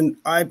 and then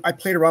I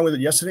played around with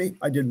it yesterday.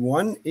 I did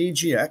one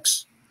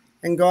AGX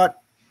and got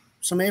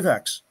some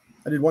AVAX.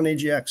 I did one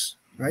AGX,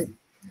 right?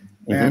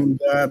 And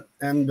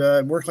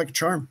worked like a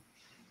charm.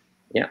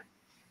 Yeah.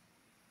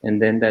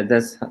 And then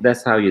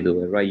that's how you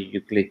do it, right?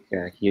 You click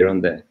here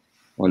on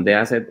the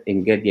asset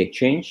and get the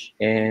exchange.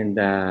 And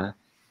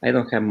I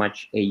don't have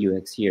much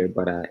AUX here,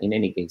 but in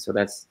any case, so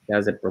that's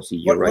a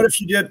procedure, right?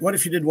 What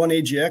if you did one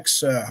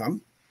AGX,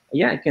 Hum?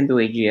 Yeah, I can do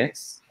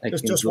AGX.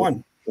 Just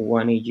one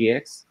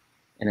AGX,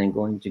 and I'm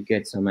going to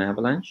get some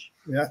Avalanche.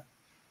 Yeah.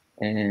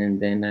 And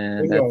then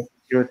that's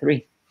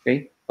 0.3,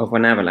 okay, of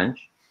an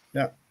Avalanche.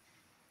 Yeah.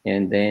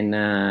 And then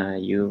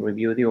you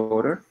review the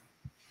order,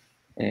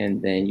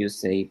 and then you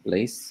say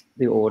place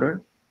the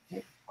order,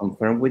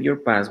 confirm with your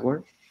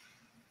password,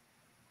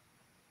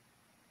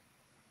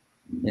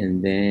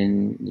 and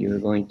then you're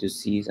going to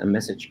see a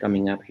message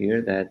coming up here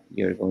that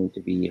you're going to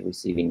be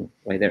receiving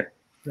right there.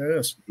 There it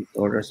is.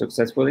 Order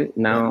successfully.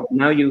 Now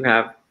you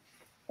have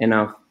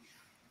enough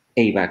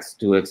AVAX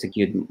to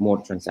execute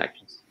more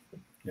transactions.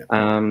 Yeah.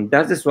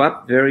 That's the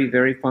swap. Very,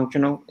 very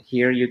functional.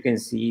 Here you can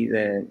see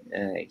the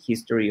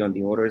history on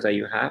the orders that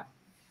you have.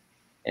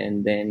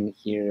 And then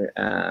here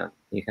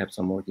you have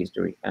some more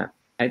history.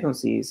 I don't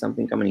see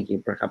something coming in here.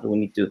 Perhaps we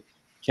need to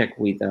check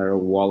with our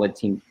wallet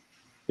team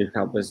to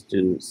help us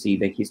to see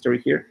the history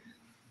here.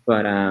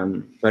 But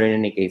in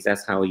any case,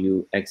 that's how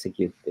you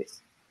execute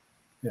this.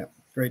 Yeah,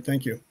 great.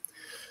 Thank you.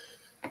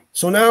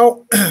 So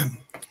now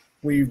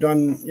we've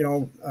done,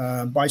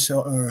 buy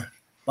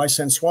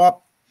send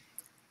swap,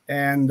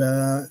 and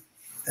now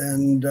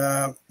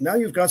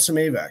you've got some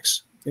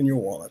AVAX in your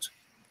wallet,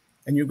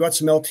 and you've got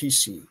some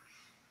LTC.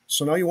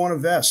 So now you want to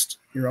vest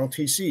your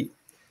LTC.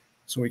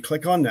 So we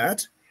click on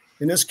that.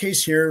 In this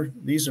case here,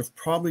 these have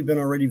probably been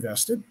already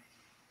vested,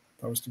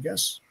 if I was to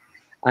guess.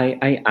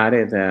 I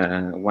added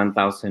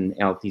 1,000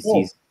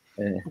 LTCs.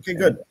 Oh, okay,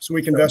 good. So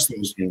we can vest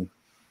those.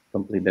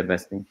 Complete the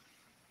vesting.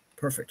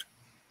 Perfect.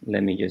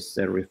 Let me just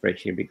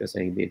refresh here because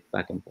I did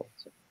back and forth.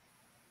 So.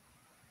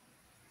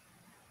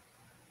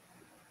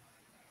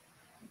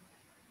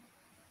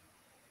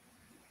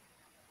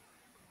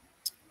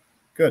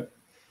 Good.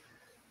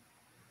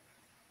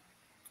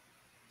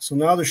 So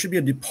now there should be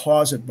a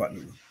deposit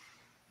button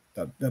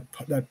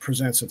that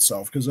presents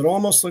itself, because it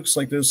almost looks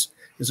like this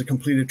is a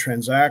completed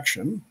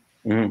transaction.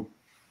 Mm-hmm.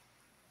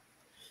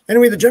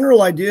 Anyway, the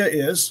general idea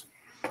is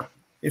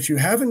if you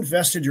haven't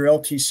vested your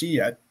LTC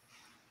yet,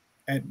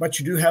 but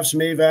you do have some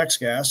AVAX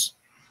gas,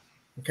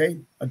 okay,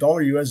 $1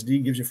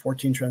 USD gives you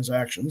 14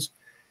 transactions.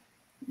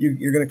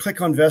 You're going to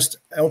click on Vest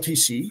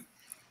LTC.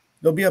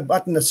 There'll be a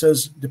button that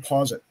says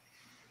Deposit,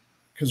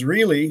 because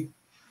really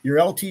your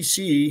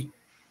LTC,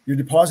 you're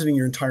depositing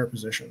your entire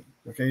position.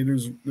 Okay,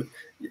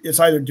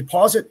 it's either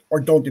deposit or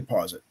don't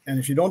deposit, and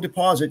if you don't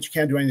deposit, you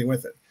can't do anything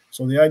with it.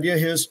 So the idea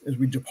is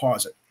we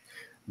deposit.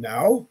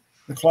 Now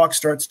the clock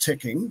starts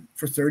ticking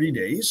for 30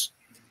 days.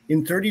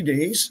 In 30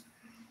 days,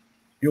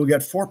 you'll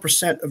get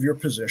 4% of your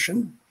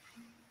position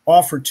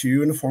offered to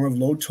you in the form of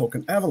LOD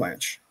token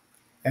Avalanche.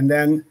 And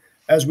then,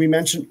 as we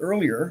mentioned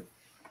earlier,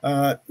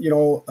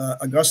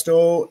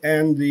 Augusto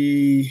and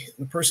the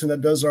person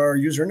that does our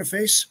user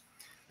interface,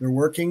 they're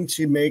working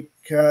to make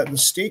the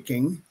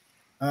staking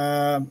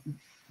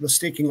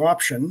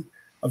option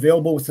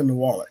available within the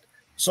wallet.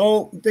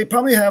 So they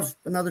probably have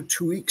another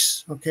 2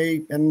 weeks,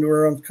 okay? And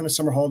we're on kind of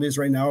summer holidays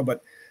right now,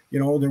 but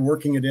they're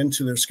working it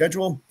into their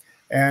schedule.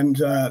 And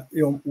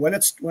when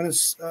it's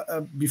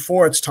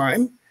before it's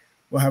time,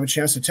 we'll have a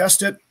chance to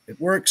test it.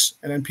 It works,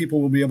 and then people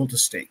will be able to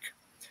stake.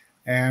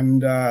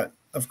 And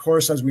of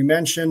course, as we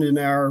mentioned in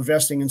our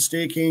vesting and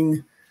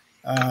staking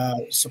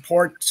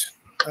support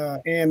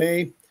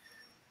AMA,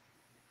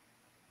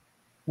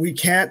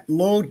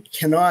 LOD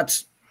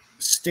cannot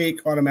stake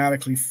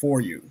automatically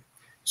for you.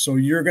 So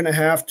you're going to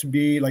have to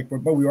be like,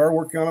 but we are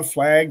working on a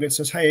flag that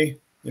says, hey,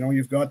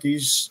 you've got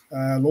these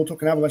LOD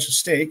token Avalanche to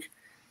stake,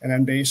 and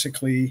then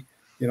basically,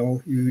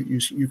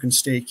 you can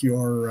stake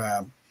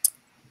your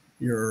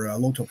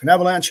LOD token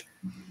Avalanche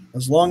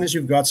as long as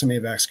you've got some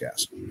AVAX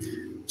gas.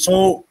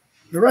 So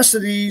the rest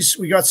of these,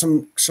 we got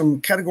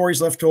some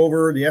categories left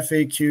over, the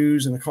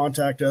FAQs and the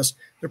contact us.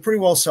 They're pretty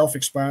well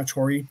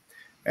self-explanatory.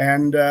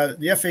 And the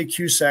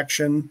FAQ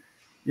section,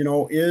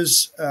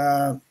 is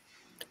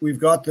we've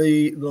got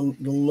the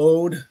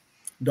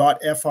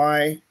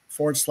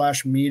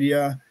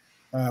LOD.fi/media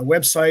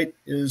website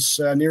is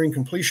nearing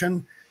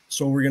completion.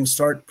 So we're going to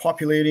start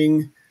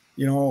populating,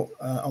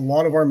 a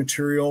lot of our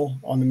material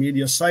on the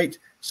media site,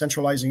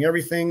 centralizing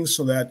everything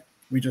so that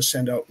we just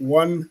send out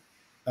one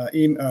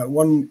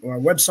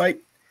website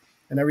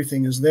and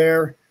everything is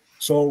there.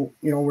 So,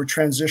 we're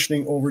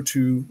transitioning over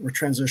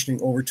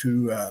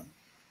to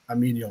a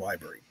media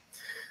library.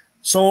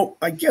 So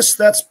I guess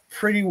that's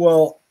pretty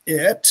well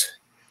it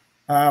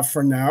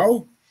for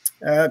now.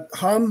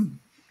 Hum,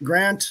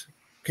 Grant,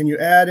 can you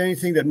add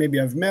anything that maybe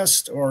I've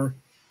missed? Or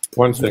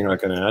one thing I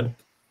can add.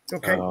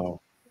 Okay.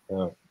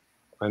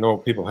 I know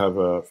people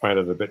have find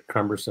it a bit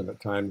cumbersome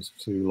at times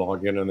to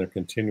log in, and they're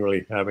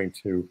continually having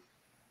to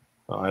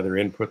either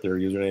input their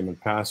username and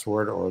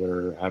password, or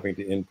they're having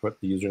to input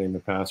the username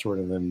and password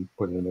and then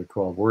put it in their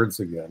 12 words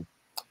again.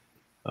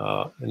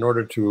 In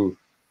order to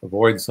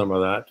avoid some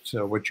of that,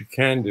 what you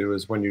can do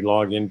is when you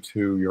log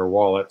into your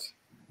wallet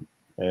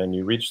and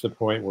you reach the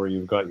point where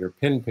you've got your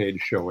pin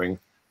page showing,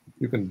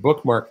 you can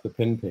bookmark the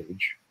pin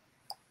page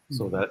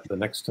so that the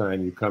next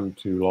time you come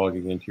to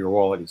logging into your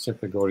wallet, you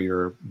simply go to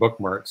your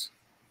bookmarks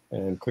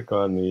and click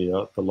on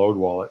the LOD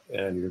wallet,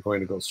 and you're going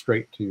to go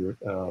straight to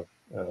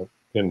your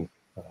pin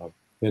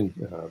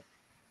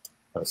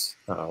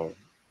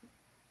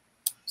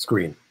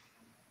screen.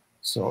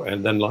 So,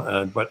 and then,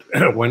 but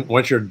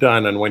once you're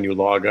done and when you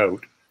log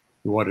out,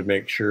 you want to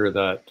make sure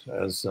that,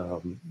 as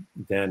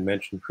Dan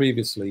mentioned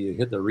previously, you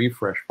hit the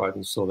refresh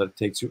button so that it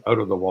takes you out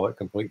of the wallet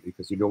completely,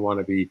 because you don't want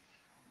to be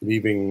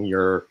leaving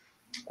your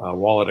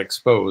wallet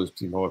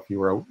exposed. You know, if you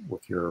were out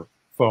with your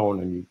phone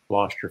and you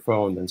lost your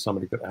phone, then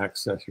somebody could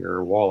access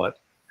your wallet.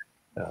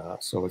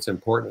 So it's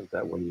important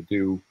that when you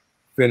do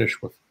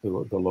finish with the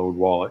LOD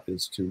wallet,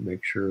 is to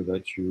make sure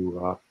that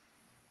you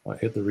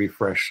hit the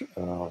refresh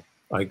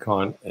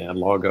icon and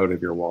log out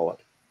of your wallet.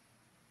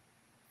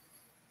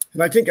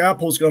 And I think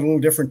Apple's got a little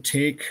different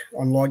take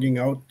on logging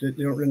out. They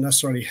don't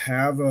necessarily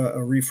have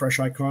a refresh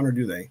icon, or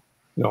do they?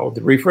 No,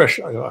 the refresh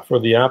for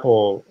the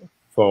Apple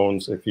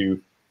phones, if you're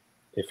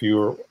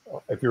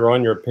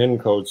on your PIN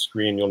code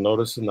screen, you'll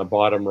notice in the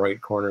bottom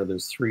right corner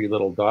there's 3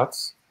 little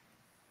dots.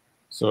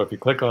 So if you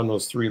click on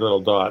those 3 little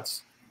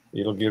dots,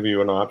 it'll give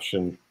you an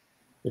option.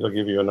 It'll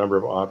give you a number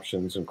of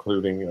options,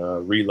 including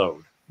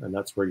reload, and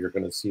that's where you're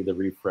going to see the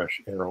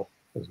refresh arrow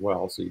as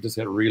well. So you just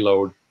hit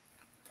reload,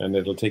 and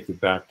it'll take you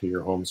back to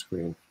your home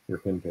screen, your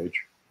PIN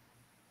page.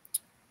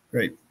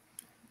 Great.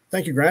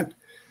 Thank you, Grant.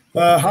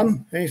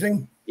 Hum,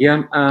 anything?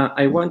 Yeah,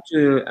 I want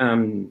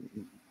to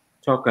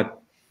talk a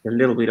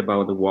little bit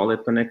about the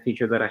Wallet Connect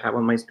feature that I have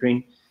on my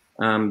screen.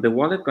 The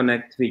Wallet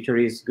Connect feature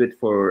is good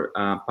for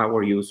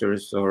power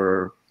users,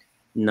 or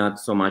not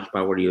so much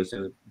power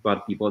users,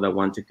 but people that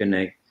want to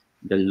connect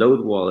the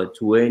LOD wallet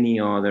to any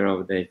other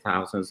of the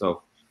thousands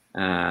of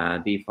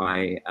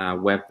DeFi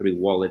Web3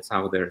 wallets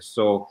out there.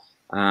 So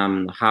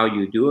how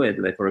you do it,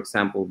 like for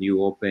example,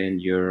 you open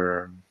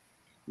your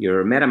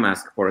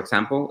MetaMask, for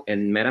example,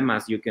 and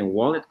MetaMask, you can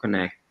wallet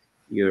connect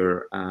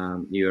your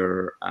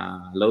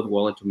LOD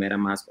wallet to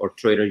MetaMask or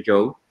Trader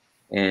Joe,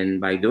 and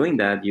by doing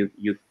that, you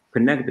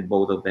connect the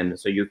both of them,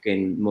 so you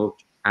can move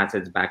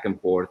assets back and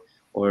forth,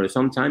 or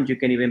sometimes you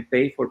can even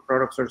pay for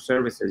products or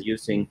services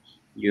using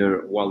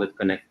your Wallet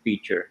Connect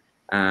feature.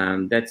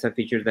 That's a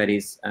feature that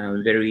is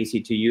very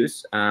easy to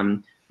use,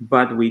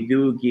 but we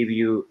do give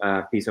you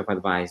a piece of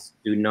advice: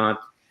 do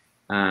not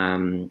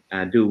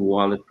do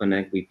Wallet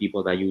Connect with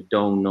people that you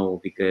don't know,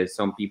 because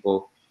some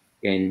people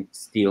can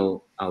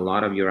steal a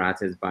lot of your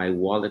assets by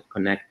wallet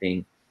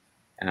connecting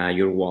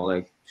your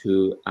wallet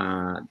to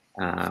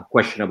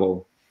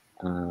questionable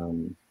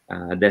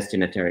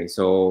destinatory.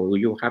 So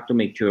you have to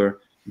make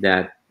sure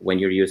that when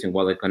you're using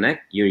Wallet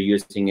Connect, you're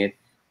using it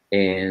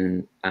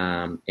in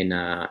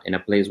a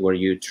place where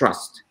you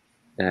trust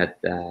that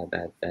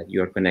that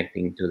you're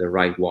connecting to the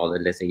right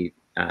wallet. Let's say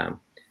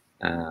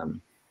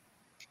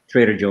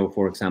Trader Joe,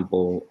 for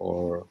example,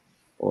 or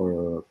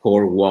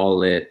Core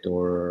Wallet,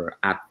 or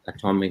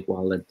Atomic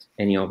Wallet,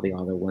 any of the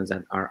other ones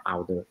that are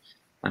out there.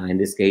 In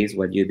this case,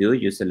 what you do,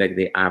 you select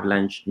the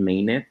Avalanche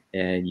mainnet,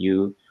 and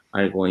you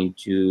are going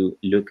to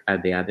look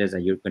at the address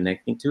that you're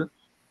connecting to.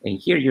 And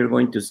here you're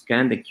going to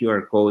scan the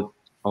QR code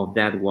of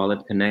that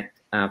Wallet Connect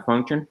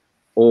function,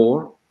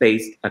 or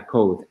paste a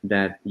code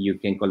that you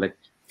can collect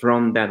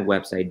from that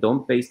website.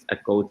 Don't paste a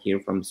code here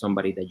from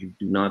somebody that you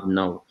do not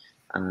know.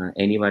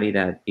 Anybody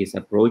that is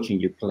approaching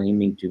you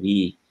claiming to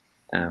be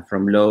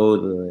from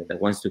LOD, that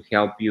wants to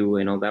help you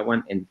and all that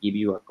one, and give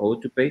you a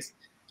code to paste,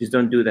 just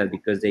don't do that,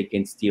 because they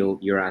can steal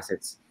your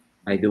assets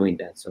by doing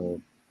that.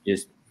 So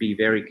just be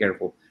very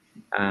careful.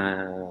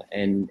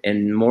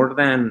 And more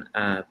than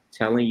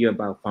telling you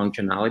about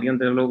functionality on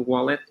the LOD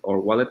wallet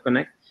or Wallet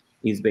Connect,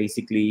 is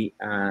basically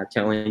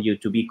telling you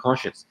to be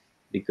cautious,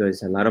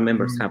 because a lot of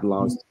members have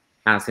lost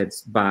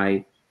assets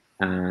by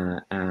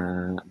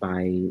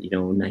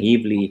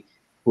naively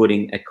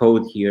putting a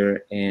code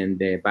here, and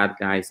the bad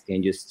guys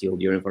can just steal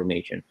your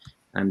information.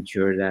 I'm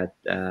sure that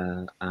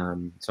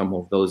some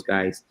of those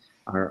guys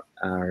are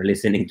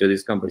listening to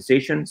this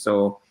conversation.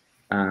 So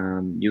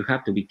you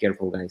have to be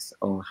careful, guys,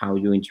 on how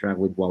you interact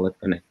with Wallet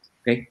Connect.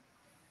 Okay.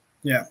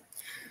 Yeah.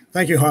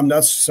 Thank you, Hum.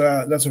 That's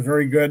a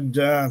very good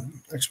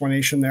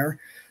explanation there.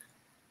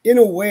 In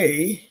a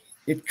way,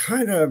 it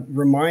kind of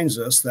reminds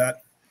us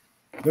that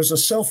there's a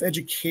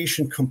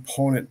self-education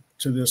component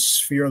to this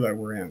sphere that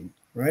we're in,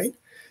 right?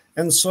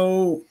 And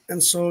so,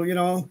 you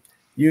know,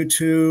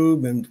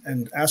 YouTube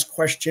and ask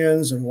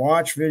questions and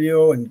watch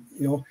video, and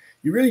you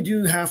really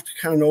do have to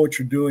kind of know what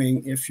you're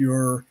doing if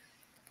you're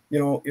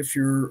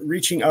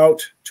reaching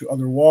out to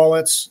other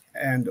wallets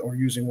or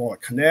using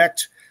Wallet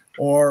Connect,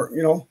 or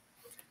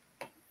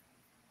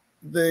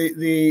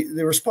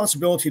the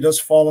responsibility does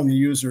fall on the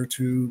user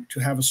to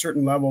have a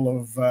certain level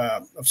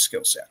of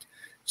skill set.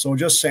 So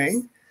just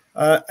saying,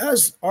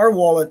 as our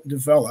wallet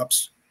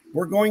develops,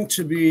 we're going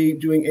to be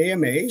doing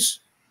AMAs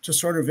to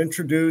sort of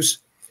introduce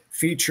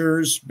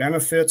features,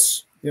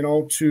 benefits,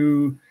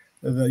 to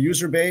the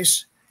user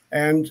base.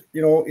 And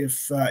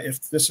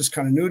if this is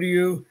kind of new to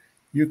you,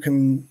 you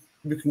can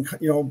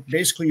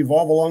basically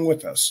evolve along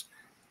with us,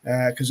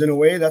 because in a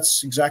way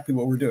that's exactly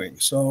what we're doing.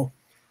 So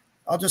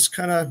I'll just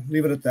kind of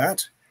leave it at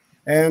that.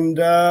 And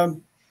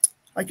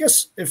I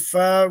guess if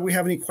we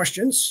have any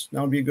questions,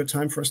 now would be a good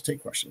time for us to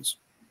take questions.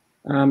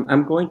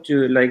 I'm going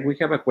to, we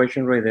have a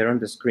question right there on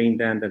the screen,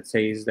 Dan, that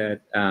says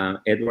that,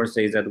 Edward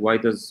says that, why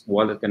does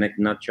Wallet Connect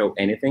not show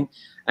anything?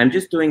 I'm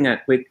just doing a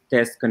quick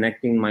test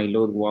connecting my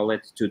LOD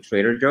wallet to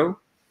Trader Joe.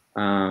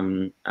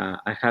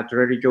 I have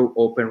Trader Joe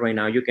open right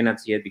now. You cannot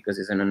see it because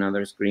it's on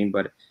another screen,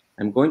 but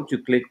I'm going to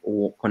click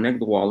Connect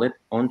Wallet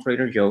on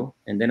Trader Joe,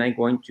 and then I'm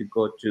going to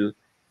go to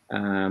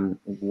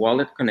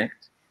Wallet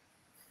Connect.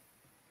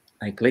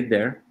 I click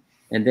there,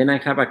 and then I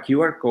have a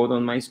QR code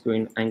on my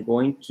screen. I'm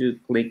going to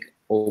click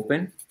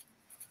Open,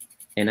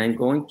 and I'm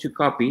going to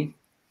copy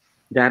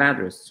that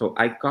address. So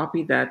I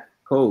copy that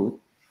code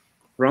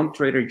from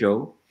Trader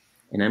Joe,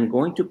 and I'm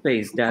going to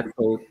paste that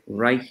code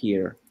right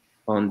here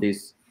on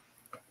this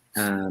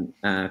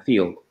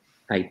field.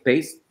 I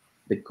paste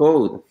the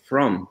code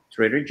from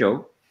Trader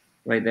Joe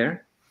right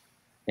there,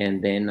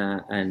 and then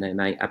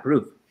I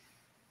approve.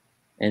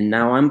 And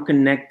now I'm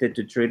connected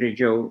to Trader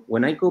Joe.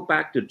 When I go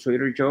back to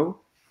Trader Joe,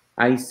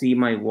 I see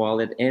my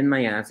wallet and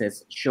my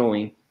assets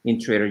showing in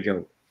Trader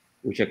Joe,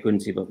 which I couldn't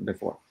see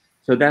before.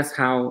 So that's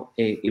how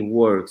it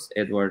works,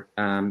 Edward.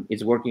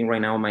 It's working right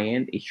now on my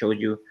end. It shows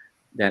you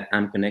that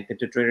I'm connected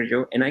to Trader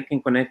Joe, and I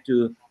can connect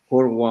to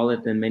Core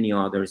Wallet and many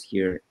others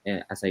here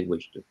as I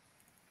wish to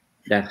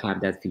that have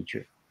that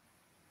feature.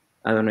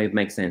 I don't know if it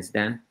makes sense,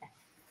 Dan.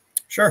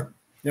 Sure.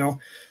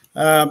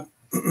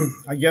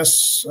 I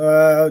guess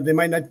they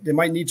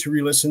might need to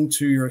re-listen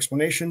to your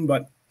explanation,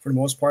 but for the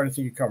most part, I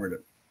think you covered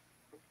it.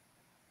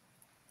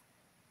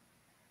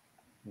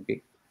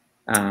 Okay.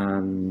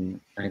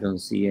 I don't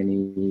see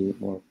any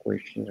more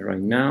questions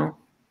right now.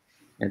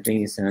 I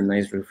think it's a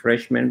nice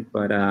refreshment,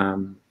 but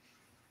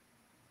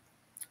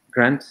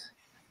Grant,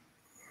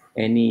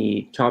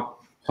 any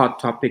hot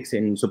topics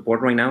in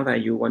support right now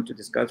that you want to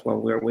discuss while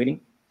we're waiting?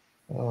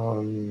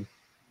 Not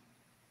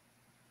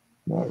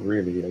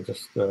really. I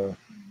just, I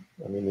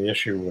mean, the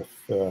issue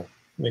with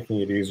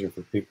making it easier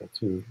for people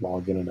to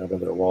log in and out of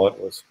their wallet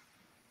was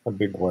a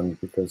big one,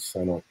 because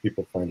I know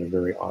people find it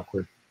very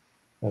awkward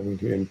having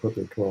to input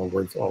their 12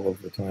 words all of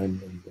the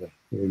time and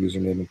their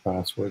username and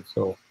password.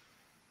 So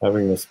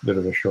having this bit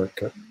of a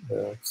shortcut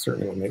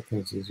certainly will make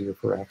things easier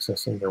for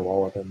accessing their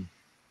wallet and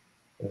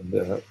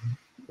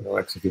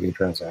executing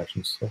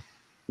transactions. So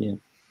yeah.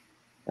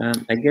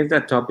 I guess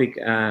that topic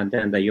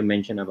Dan, that you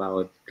mentioned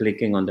about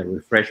clicking on the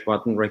refresh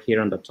button right here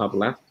on the top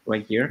left,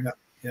 right here.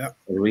 Yeah.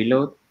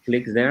 Reload,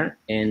 clicks there,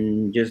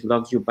 and just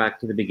logs you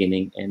back to the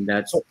beginning, and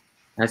that's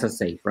a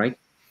save, right?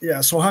 Yeah.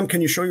 So, Ham,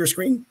 can you show your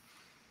screen?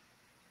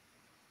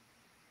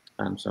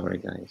 I'm sorry,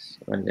 guys.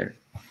 Right there.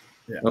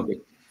 Yeah. Okay.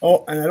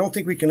 Oh, and I don't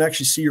think we can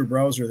actually see your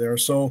browser there.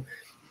 So,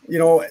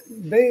 where'd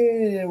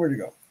you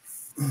go?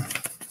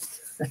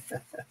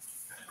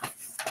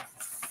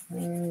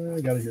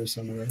 I got it here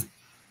somewhere.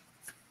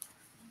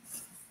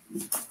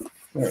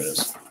 There it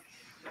is.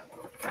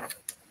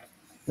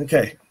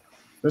 Okay,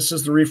 this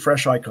is the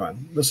refresh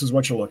icon. This is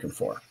what you're looking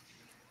for.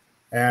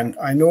 And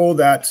I know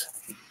that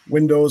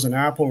Windows and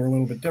Apple are a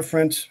little bit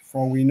different. For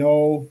all we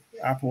know,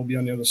 Apple will be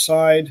on the other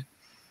side.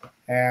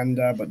 And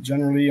but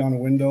generally on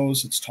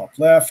Windows, it's top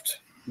left.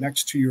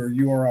 Next to your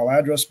URL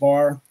address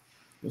bar,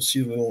 you'll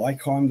see a little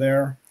icon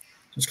there.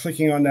 Just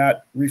clicking on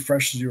that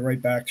refreshes you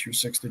right back to your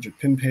 6-digit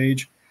PIN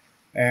page.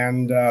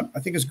 And I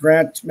think, as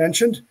Grant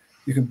mentioned,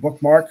 you can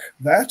bookmark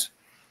that.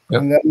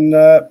 Yep.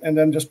 And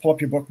then just pull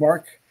up your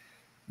bookmark.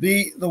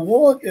 The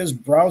wallet is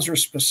browser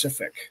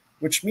specific,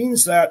 which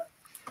means that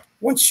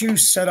once you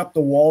set up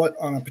the wallet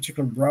on a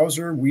particular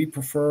browser, we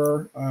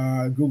prefer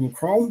Google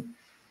Chrome.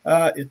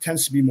 It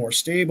tends to be more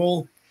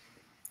stable.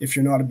 If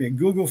you're not a big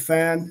Google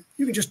fan,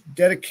 you can just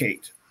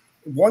dedicate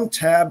one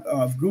tab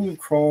of Google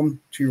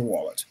Chrome to your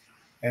wallet,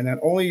 and then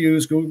only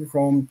use Google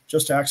Chrome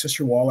just to access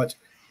your wallet.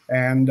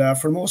 And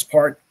for the most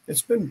part,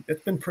 it's been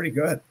pretty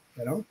good,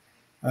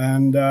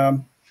 and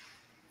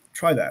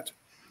try that.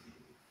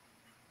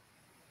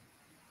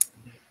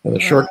 And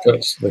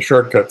the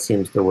shortcut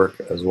seems to work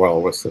as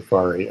well with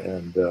Safari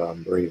and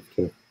Brave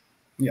too.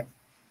 Yeah.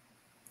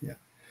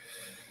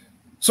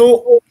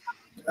 So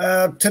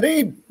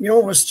today,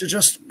 was to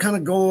just kind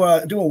of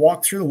go do a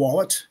walk through the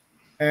wallet,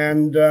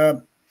 and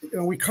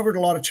we covered a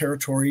lot of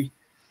territory.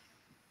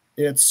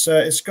 It's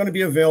going to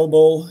be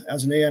available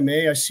as an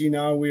AMA. I see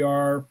now we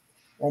are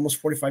almost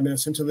 45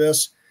 minutes into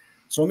this,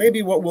 so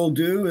maybe what we'll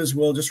do is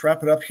we'll just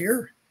wrap it up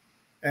here,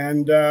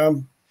 and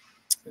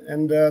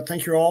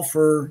thank you all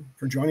for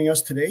joining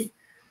us today.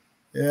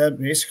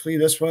 Basically,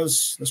 this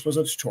was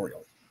a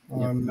tutorial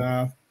on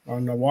a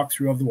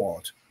walkthrough of the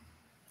wallet.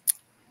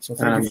 So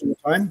thank you for the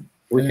time.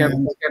 We have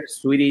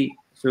Sweetie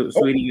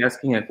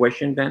asking a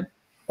question then.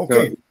 Okay.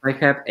 So if I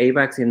have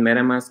AVAX in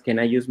MetaMask, can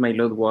I use my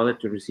LOD wallet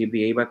to receive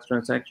the AVAX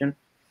transaction?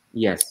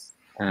 Yes.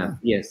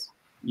 Yes.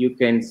 You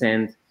can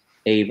send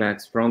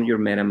AVAX from your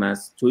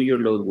MetaMask to your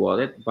LOD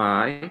wallet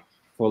by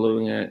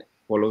following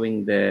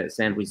the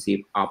send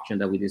receive option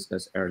that we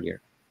discussed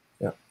earlier.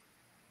 Yeah.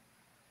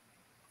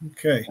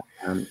 Okay.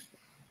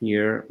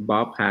 Here,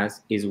 Bob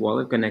has, is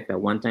Wallet Connect a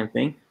one-time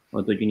thing,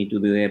 or do you need to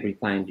do it every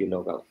time you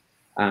log out?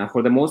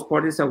 For the most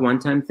part, it's a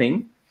one-time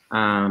thing,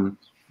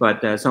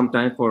 but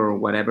sometimes for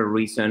whatever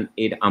reason,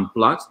 it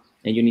unplugs,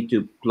 and you need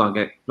to plug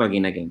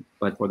in again.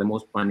 But for the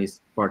most part,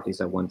 it's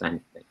a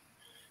one-time thing.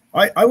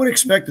 I would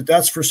expect that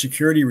that's for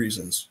security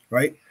reasons,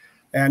 right?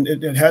 And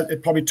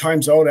it probably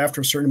times out after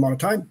a certain amount of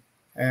time,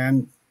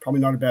 and probably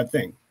not a bad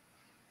thing.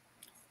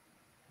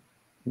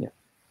 Yeah.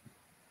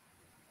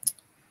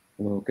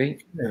 Okay.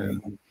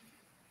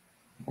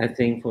 I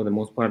think for the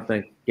most part,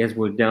 I guess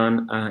we're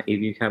done.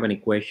 If you have any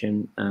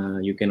question,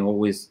 you can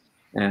always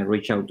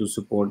reach out to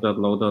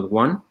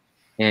support.load.one,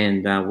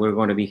 and we're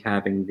going to be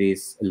having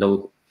this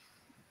LOD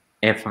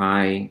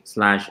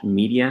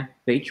FI/media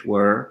page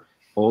where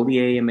all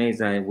the AMAs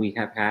that we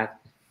have had,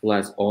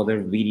 plus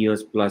other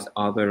videos, plus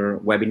other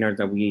webinars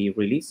that we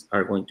release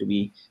are going to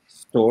be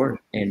stored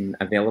and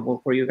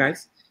available for you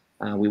guys.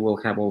 We will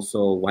have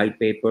also white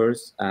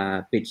papers,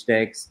 pitch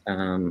decks,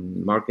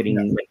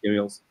 marketing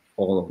materials,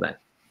 all of that.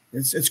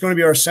 It's going to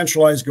be our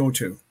centralized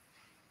go-to.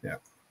 Yeah.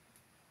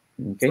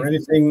 Okay. For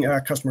anything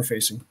customer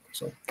facing.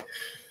 So,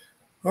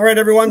 all right,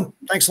 everyone.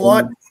 Thanks a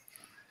lot.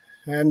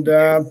 And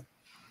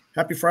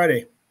happy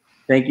Friday.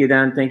 Thank you,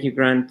 Dan. Thank you,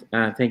 Grant.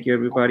 Thank you,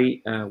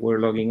 everybody. We're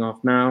logging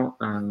off now.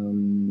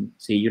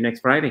 See you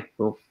next Friday.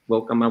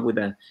 We'll come up with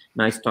a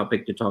nice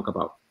topic to talk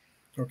about.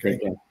 Okay.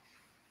 Take care.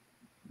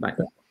 Bye.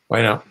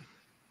 Bye now.